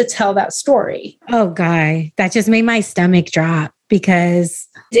to get to tell that story? Oh, Guy, that just made my stomach drop, because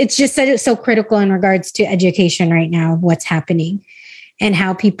it's just so critical in regards to education right now, what's happening and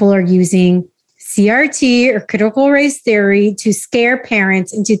how people are using CRT or critical race theory to scare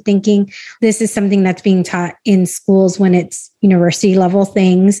parents into thinking this is something that's being taught in schools when it's university level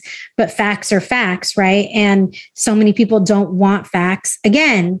things, but facts are facts, right? And so many people don't want facts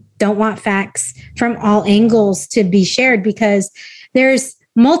from all angles to be shared, because there's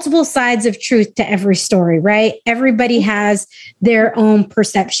multiple sides of truth to every story, right? Everybody has their own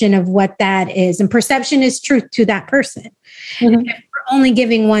perception of what that is. And perception is truth to that person. Mm-hmm. If we're only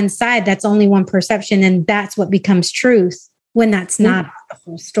giving one side, that's only one perception. And that's what becomes truth when that's not the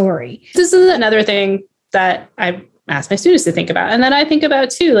whole story. This is another thing that I ask my students to think about. And that I think about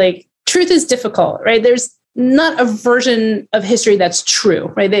too, like truth is difficult, right? There's not a version of history that's true,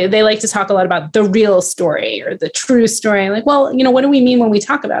 right? They like to talk a lot about the real story or the true story. Like, well, what do we mean when we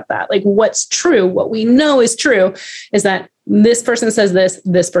talk about that? Like, what's true? What we know is true is that this person says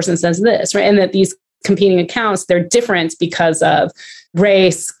this person says this, right? And that these competing accounts, they're different because of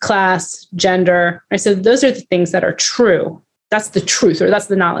race, class, gender, right? So those are the things that are true. That's the truth, or that's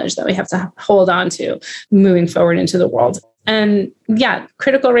the knowledge that we have to hold on to moving forward into the world. And yeah,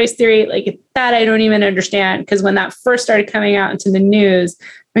 critical race theory, like that, I don't even understand, because when that first started coming out into the news,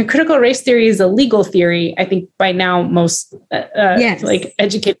 critical race theory is a legal theory. I think by now most like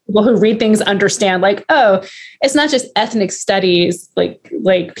educated people who read things understand, like, oh, it's not just ethnic studies.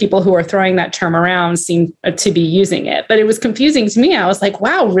 Like people who are throwing that term around seem to be using it, but it was confusing to me. I was like,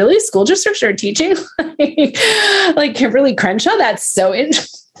 wow, really? School districts are teaching like Kimberly Crenshaw? That's so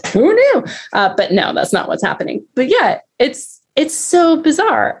interesting. Who knew? But no, that's not what's happening. But yeah, it's so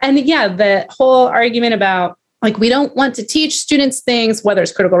bizarre. And yeah, the whole argument about like, we don't want to teach students things, whether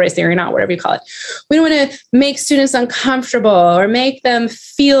it's critical race theory or not, whatever you call it. We don't want to make students uncomfortable or make them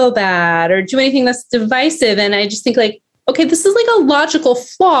feel bad or do anything that's divisive. And I just think like, okay, this is like a logical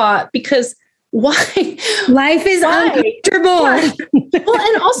flaw, because why? Life is uncomfortable. Well,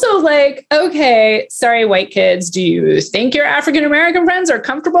 and also like, okay, sorry, white kids, do you think your African-American friends are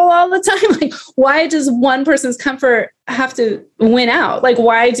comfortable all the time? Like, why does one person's comfort have to win out? Like,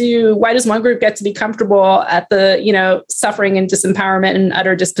 why does one group get to be comfortable at the, suffering and disempowerment and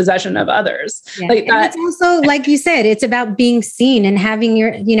utter dispossession of others? Yeah. Like that. And it's also, like you said, it's about being seen and having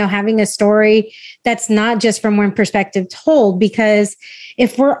having a story that's not just from one perspective told, because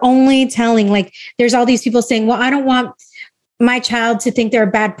if we're only telling, like, there's all these people saying, well, I don't want my child to think they're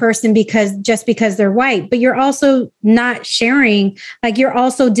a bad person because they're white, but you're also not sharing, like you're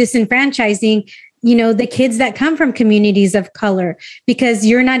also disenfranchising, the kids that come from communities of color, because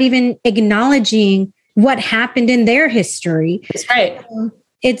you're not even acknowledging what happened in their history. That's right.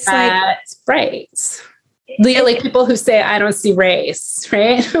 It's That's right. Like people who say, I don't see race,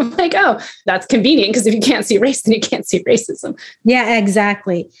 right? I'm like, oh, that's convenient, because if you can't see race, then you can't see racism. Yeah,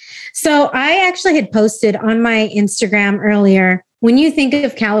 exactly. So I actually had posted on my Instagram earlier, when you think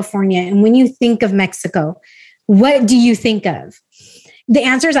of California and when you think of Mexico, what do you think of? The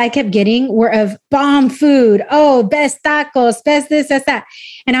answers I kept getting were of bomb food. Oh, best tacos, best this, best that.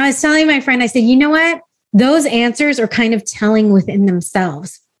 And I was telling my friend, I said, you know what? Those answers are kind of telling within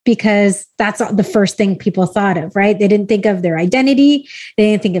themselves, because that's the first thing people thought of, right? They didn't think of their identity.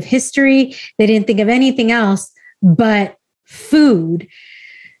 They didn't think of history. They didn't think of anything else but food.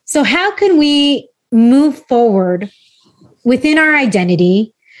 So how can we move forward within our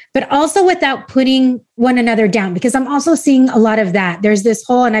identity, but also without putting one another down, because I'm also seeing a lot of that. There's this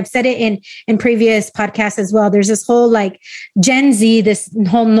whole, and I've said it in previous podcasts as well, there's this whole like Gen Z, this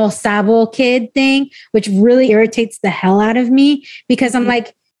whole no sabo kid thing, which really irritates the hell out of me, because I'm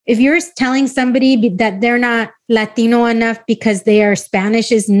like, if you're telling somebody that they're not Latino enough because their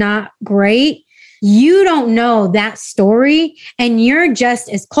Spanish is not great, you don't know that story, and you're just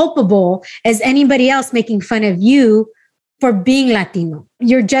as culpable as anybody else making fun of you for being Latino.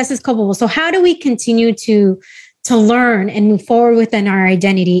 You're just as culpable. So how do we continue to learn and move forward within our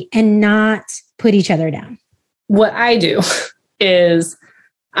identity and not put each other down? What I do is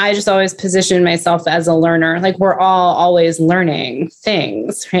I just always position myself as a learner. Like, we're all always learning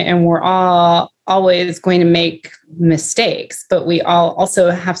things, right? And we're all always going to make mistakes, but we all also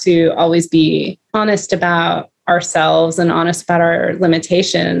have to always be honest about ourselves and honest about our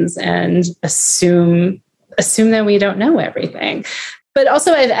limitations, and assume that we don't know everything. But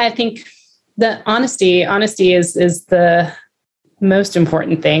also, I think that honesty is the most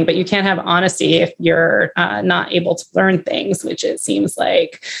important thing, but you can't have honesty if you're not able to learn things, which it seems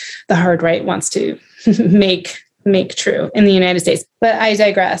like the hard right wants to make true in the United States. But I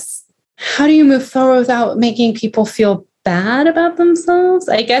digress. How do you move forward without making people feel bad about themselves?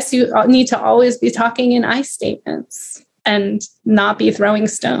 I guess you need to always be talking in I statements and not be throwing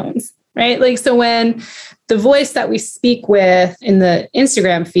stones, right? Like, so when the voice that we speak with in the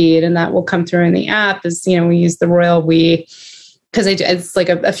Instagram feed, and that will come through in the app, is, we use the royal we, because it's like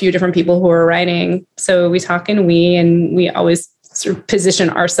a few different people who are writing. So we talk in we, and we always sort of position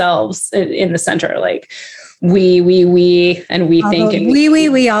ourselves in the center, like we, and we think. And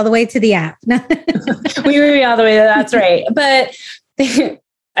we all the way to the app. we all the way. That's right. But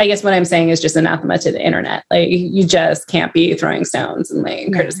I guess what I'm saying is just anathema to the internet. Like, you just can't be throwing stones and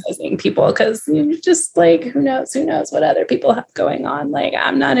criticizing people, because you're just like, who knows what other people have going on. Like,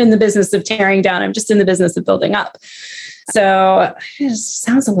 I'm not in the business of tearing down. I'm just in the business of building up. So it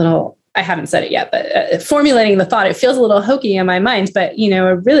sounds a little, I haven't said it yet, but formulating the thought, it feels a little hokey in my mind, but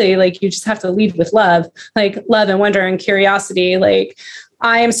really, like, you just have to lead with love and wonder and curiosity. Like,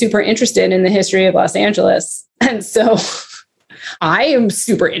 I am super interested in the history of Los Angeles. And so I am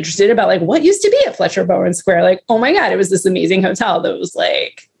super interested about like what used to be at Fletcher Bowen Square. Like, oh my God, it was this amazing hotel that was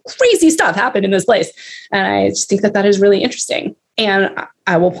like crazy stuff happened in this place. And I just think that is really interesting. And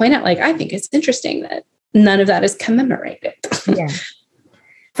I will point out, like, I think it's interesting that none of that is commemorated. Yeah.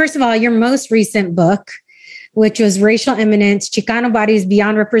 First of all, your most recent book, which was Racial Eminence, Chicano Bodies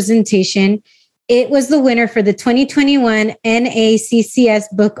Beyond Representation, it was the winner for the 2021 NACCS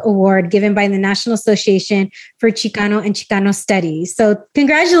Book Award given by the National Association for Chicano and Chicano Studies. So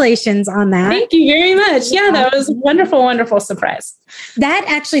congratulations on that. Thank you very much. Yeah, that was a wonderful, wonderful surprise. That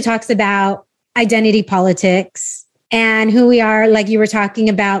actually talks about identity politics and who we are, like you were talking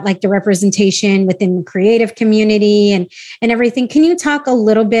about, like the representation within the creative community and everything. Can you talk a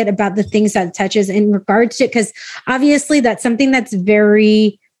little bit about the things that touches in regards to it? Because obviously that's something that's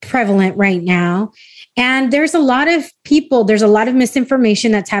very prevalent right now. And there's a lot of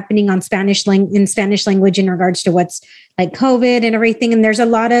misinformation that's happening on Spanish language in regards to what's like COVID and everything. And there's a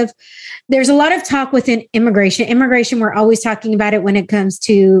lot of talk within immigration. We're always talking about it when it comes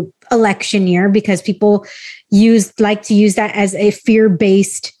to election year, because people like to use that as a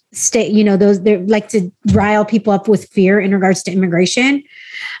fear-based state, they like to rile people up with fear in regards to immigration.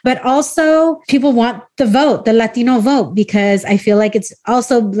 But also people want the vote, the Latino vote, because I feel like it's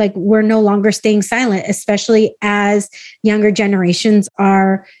also like we're no longer staying silent, especially as younger generations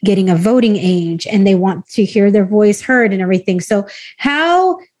are getting a voting age and they want to hear their voice heard and everything. So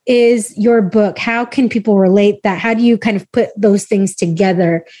how is your book? How can people relate that? How do you kind of put those things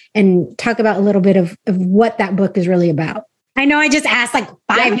together and talk about a little bit of what that book is really about? I know I just asked like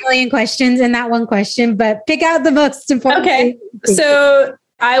 5 million questions in that one question, but pick out the books. It's important. Okay. So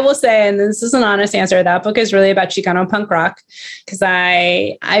I will say, and this is an honest answer, that book is really about Chicano punk rock, because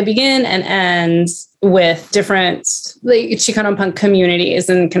I begin and end with different like Chicano punk communities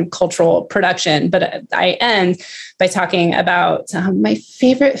and kind of cultural production. But I end by talking about my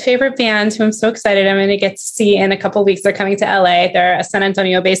favorite band, who I'm so excited I'm going to get to see in a couple of weeks. They're coming to LA. They're a San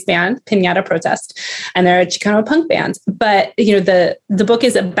Antonio-based band, Piñata Protest, and they're a Chicano punk band. But the book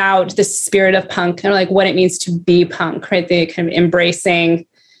is about the spirit of punk and like what it means to be punk, right? The kind of embracing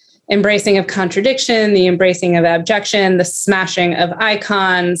of contradiction, the embracing of abjection, the smashing of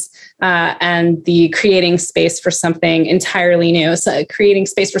icons, and the creating space for something entirely new. So creating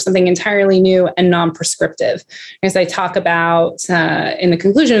space for something entirely new and non-prescriptive. As I talk about in the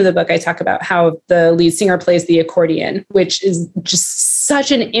conclusion of the book, I talk about how the lead singer plays the accordion, which is just such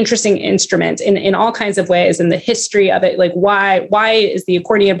an interesting instrument in all kinds of ways, and the history of it. Like why is the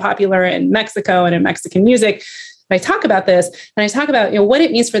accordion popular in Mexico and in Mexican music? I talk about this, and I talk about, what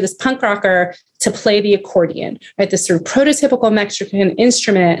it means for this punk rocker to play the accordion, right? This sort of prototypical Mexican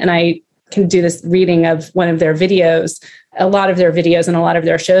instrument. And I can do this reading of one of their videos. A lot of their videos and a lot of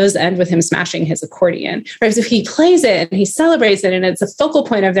their shows end with him smashing his accordion, right? So he plays it and he celebrates it, and it's a focal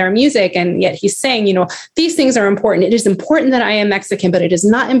point of their music. And yet he's saying, these things are important. It is important that I am Mexican, but it is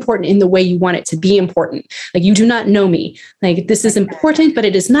not important in the way you want it to be important. Like, you do not know me. Like, this is important, but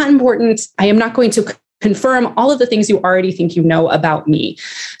it is not important. I am not going to confirm all of the things you already think you know about me.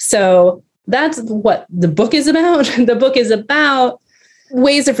 So that's what the book is about. The book is about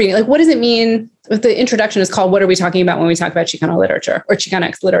ways of reading. Like, what does it mean? The introduction is called, "What are we talking about when we talk about Chicano literature or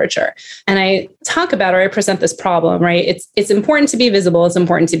Chicanx literature?" And I talk about, or I present this problem, right? It's important to be visible. It's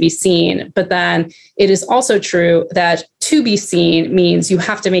important to be seen. But then it is also true that to be seen means you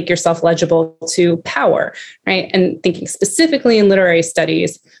have to make yourself legible to power, right? And thinking specifically in literary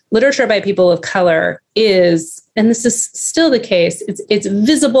studies, literature by people of color is, and this is still the case, it's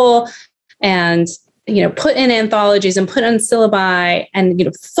visible and put in anthologies and put on syllabi and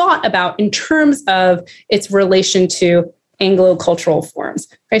thought about in terms of its relation to Anglo-cultural forms,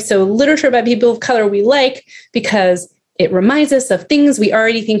 right? So literature by people of color we like because it reminds us of things we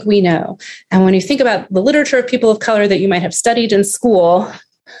already think we know. And when you think about the literature of people of color that you might have studied in school,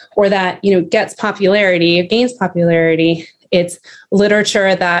 or that gets popularity, gains popularity, it's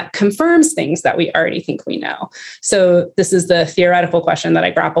literature that confirms things that we already think we know. So this is the theoretical question that I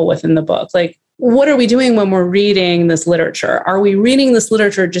grapple with in the book. Like, what are we doing when we're reading this literature? Are we reading this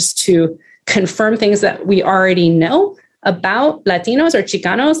literature just to confirm things that we already know about Latinos or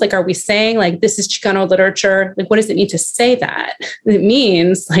Chicanos? Like, are we saying, like, this is Chicano literature? Like, what does it mean to say that? It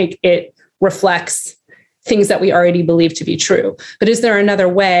means, like, it reflects things that we already believe to be true. But is there another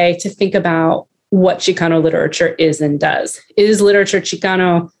way to think about what Chicano literature is and does? Is literature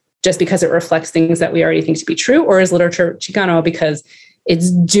Chicano just because it reflects things that we already think to be true? Or is literature Chicano because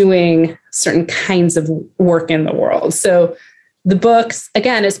it's doing certain kinds of work in the world? So the books,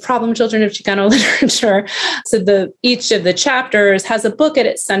 again, is Problem Children of Chicano Literature. So each of the chapters has a book at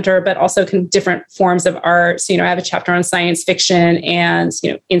its center, but also different forms of art. So, I have a chapter on science fiction and,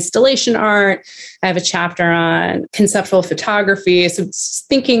 installation art. I have a chapter on conceptual photography. So it's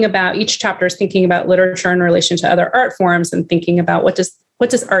each chapter is thinking about literature in relation to other art forms and thinking about what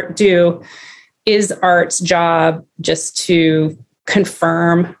does art do? Is art's job just to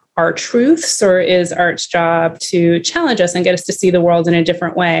confirm our truths, or is art's job to challenge us and get us to see the world in a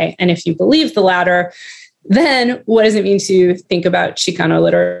different way? And if you believe the latter, then what does it mean to think about Chicano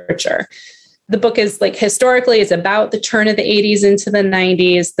literature? The book is, like, historically, it's about the turn of the 80s into the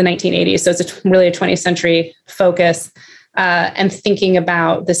 90s, the 1980s. So it's really a 20th century focus, and thinking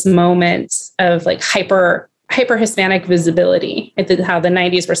about this moment of, like, hyper Hispanic visibility, how the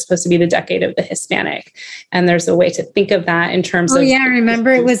 90s were supposed to be the decade of the Hispanic. And there's a way to think of that in terms of... Oh, yeah, I remember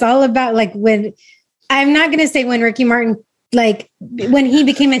it was all about, like, I'm not going to say when Ricky Martin, like, when he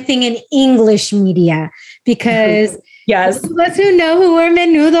became a thing in English media, because... Yes. Those of us who know who are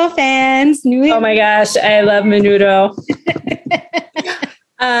Menudo fans. Oh my gosh, I love Menudo.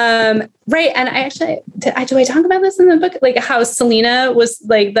 Right. And I actually, do I talk about this in the book? Like, how Selena was,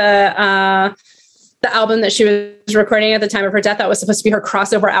 like, the album that she was recording at the time of her death, that was supposed to be her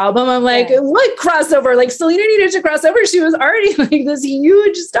crossover album. I'm like, What crossover? Like, Selena needed to cross over. She was already, like, this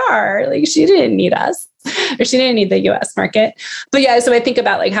huge star. Like, she didn't need us, or she didn't need the US market. But yeah, so I think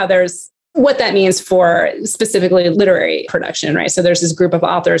about, like, how there's what that means for specifically literary production, right? So there's this group of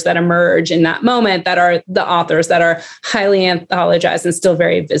authors that emerge in that moment that are the authors that are highly anthologized and still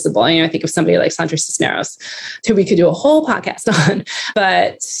very visible. I think of somebody like Sandra Cisneros, who we could do a whole podcast on,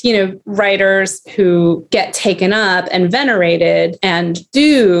 but, writers who get taken up and venerated and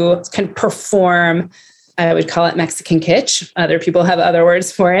can perform, I would call it Mexican kitsch. Other people have other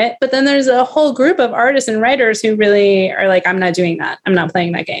words for it. But then there's a whole group of artists and writers who really are like, I'm not doing that. I'm not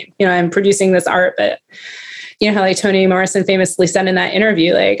playing that game. I'm producing this art, but how, like, Toni Morrison famously said in that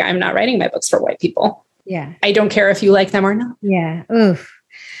interview, like, I'm not writing my books for white people. Yeah. I don't care if you like them or not. Yeah. Oof.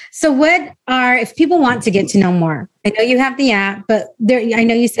 So if people want to get to know more, I know you have the app, but I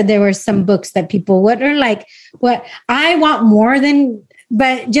know you said there were some books that people, what I want more than,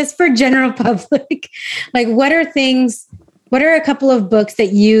 but just for general public, like, what are a couple of books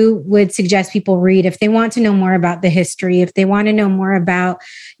that you would suggest people read if they want to know more about the history, if they want to know more about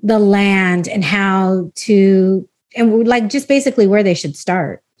the land and just basically where they should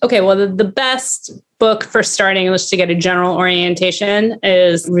start? Okay, well, the best book for starting, just to get a general orientation,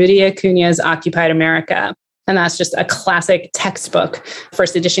 is Rudy Acuña's Occupied America. And that's just a classic textbook.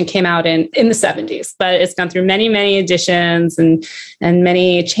 First edition came out in the 70s, but it's gone through many, many editions and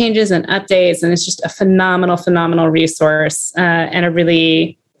many changes and updates. And it's just a phenomenal resource and a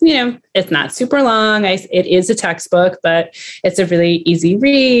really, it's not super long. It is a textbook, but it's a really easy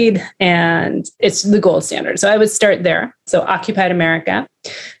read and it's the gold standard. So I would start there. So Occupied America,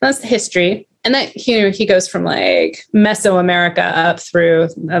 that's the history. And that, he goes from like Mesoamerica up through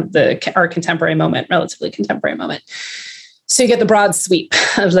our contemporary moment, relatively contemporary moment. So you get the broad sweep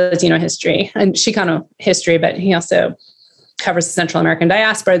of Latino history and Chicano history, but he also covers the Central American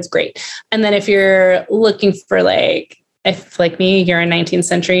diaspora. It's great. And then if you're looking for if like me, you're a 19th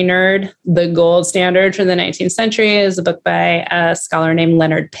century nerd, the gold standard for the 19th century is a book by a scholar named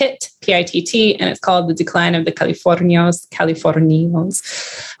Leonard Pitt, Pitt, and it's called The Decline of the Californios.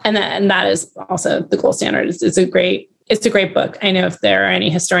 And that is also the gold standard. It's a great book. I know if there are any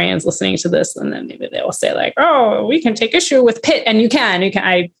historians listening to this, and then maybe they will say like, oh, we can take issue with Pitt, and you can.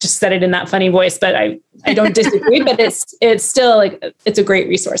 I just said it in that funny voice, but I don't disagree, but it's still it's a great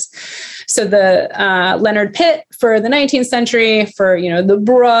resource. So the Leonard Pitt for the 19th century, for, the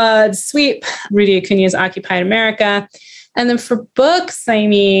broad sweep, Rudy Acuña's Occupied America. And then for books,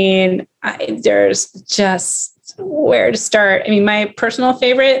 there's just where to start. My personal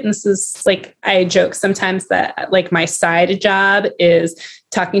favorite, and this is I joke sometimes that my side job is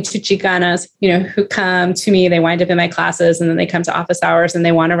talking to Chicanas, who come to me, they wind up in my classes and then they come to office hours and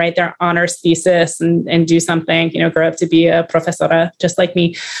they want to write their honors thesis and do something, grow up to be a profesora just like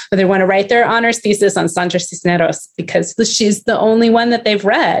me, but they want to write their honors thesis on Sandra Cisneros because she's the only one that they've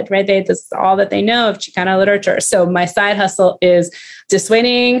read, right? This is all that they know of Chicana literature. So my side hustle is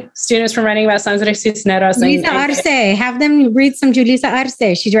dissuading students from writing about Sandra Cisneros. Julissa Arce, have them read some Julissa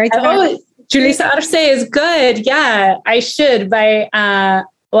Arce. She writes about Julissa Arce is good. Yeah, I should.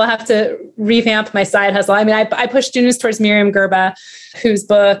 We'll have to revamp my side hustle. I push students towards Miriam Gerba, whose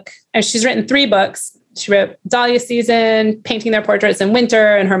book, and she's written 3 books. She wrote Dahlia Season, Painting Their Portraits in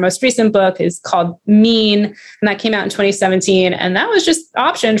Winter, and her most recent book is called Mean, and that came out in 2017. And that was just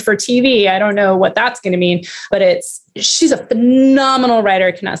optioned for TV. I don't know what that's going to mean, but she's a phenomenal writer.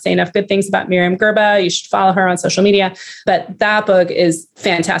 I cannot say enough good things about Miriam Gerba. You should follow her on social media. But that book is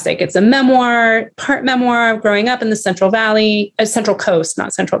fantastic. It's a memoir, part memoir of growing up in the Central Coast,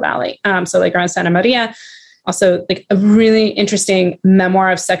 not Central Valley. So around Santa Maria. Also a really interesting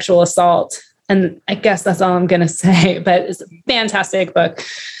memoir of sexual assault. And I guess that's all I'm going to say, but it's a fantastic book.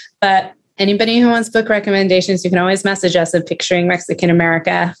 But anybody who wants book recommendations, you can always message us at Picturing Mexican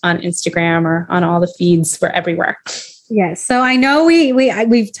America on Instagram or on all the feeds. We're everywhere. Yes. So I know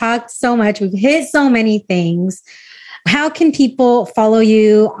we've talked so much. We've hit so many things. How can people follow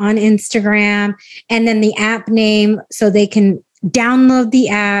you on Instagram and then the app name so they can download the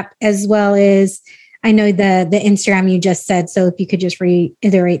app, as well as I know the Instagram you just said. So if you could just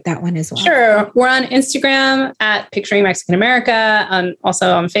reiterate that one as well. Sure. We're on Instagram at Picturing Mexican America,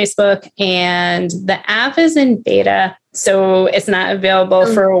 also on Facebook. And the app is in beta, so it's not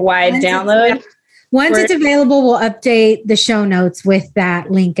available for a wide download. Once it's available, we'll update the show notes with that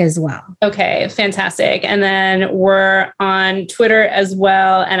link as well. Okay, fantastic. And then we're on Twitter as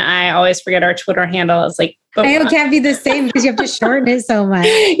well. And I always forget our Twitter handle. It's it can't be the same because you have to shorten it so much.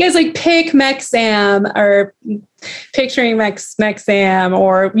 Yeah, it's Pic Mexam or Picturing Mexam,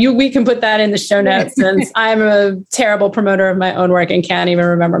 or we can put that in the show notes since I'm a terrible promoter of my own work and can't even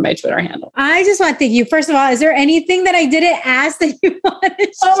remember my Twitter handle. I just want to thank you. First of all, is there anything that I didn't ask that you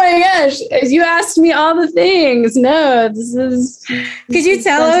wanted? Oh my gosh, you asked me all the things. No, this is... Could you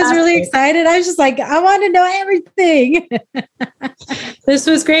tell fantastic. I was really excited? I was just I want to know everything. This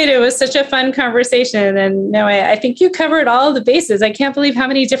was great. It was such a fun conversation. And no, I think you covered all the bases. I can't believe how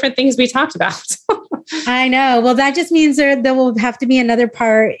many different things we talked about. I know. Well, that just means there will have to be another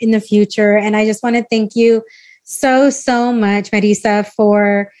part in the future. And I just want to thank you so much, Marissa,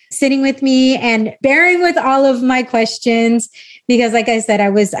 for sitting with me and bearing with all of my questions. Because like I said,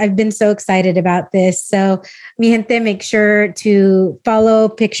 I've been so excited about this. So mi gente, make sure to follow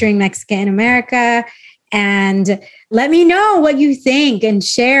Picturing Mexican America and let me know what you think and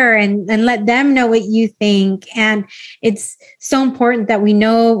share and let them know what you think. And it's so important that we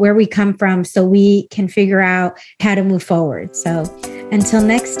know where we come from so we can figure out how to move forward. So until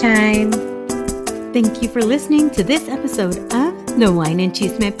next time. Thank you for listening to this episode of the Wine and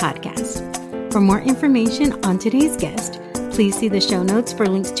Chisme podcast. For more information on today's guest, please see the show notes for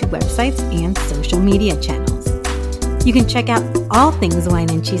links to websites and social media channels. You can check out all things Wine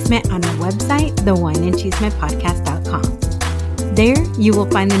and Chisme on our website, thewineandchismepodcast.com. There, you will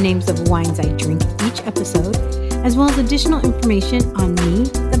find the names of wines I drink each episode, as well as additional information on me,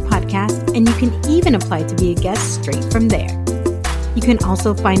 the podcast, and you can even apply to be a guest straight from there. You can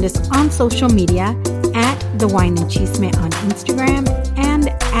also find us on social media at The Wine and Chisme on Instagram and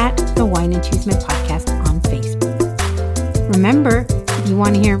at The Wine and Chisme Podcast on Facebook. Remember, if you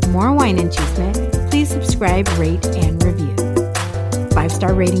want to hear more Wine and Chisme, please subscribe, rate, and review.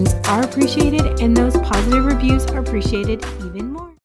 5-star ratings are appreciated, and those positive reviews are appreciated even more.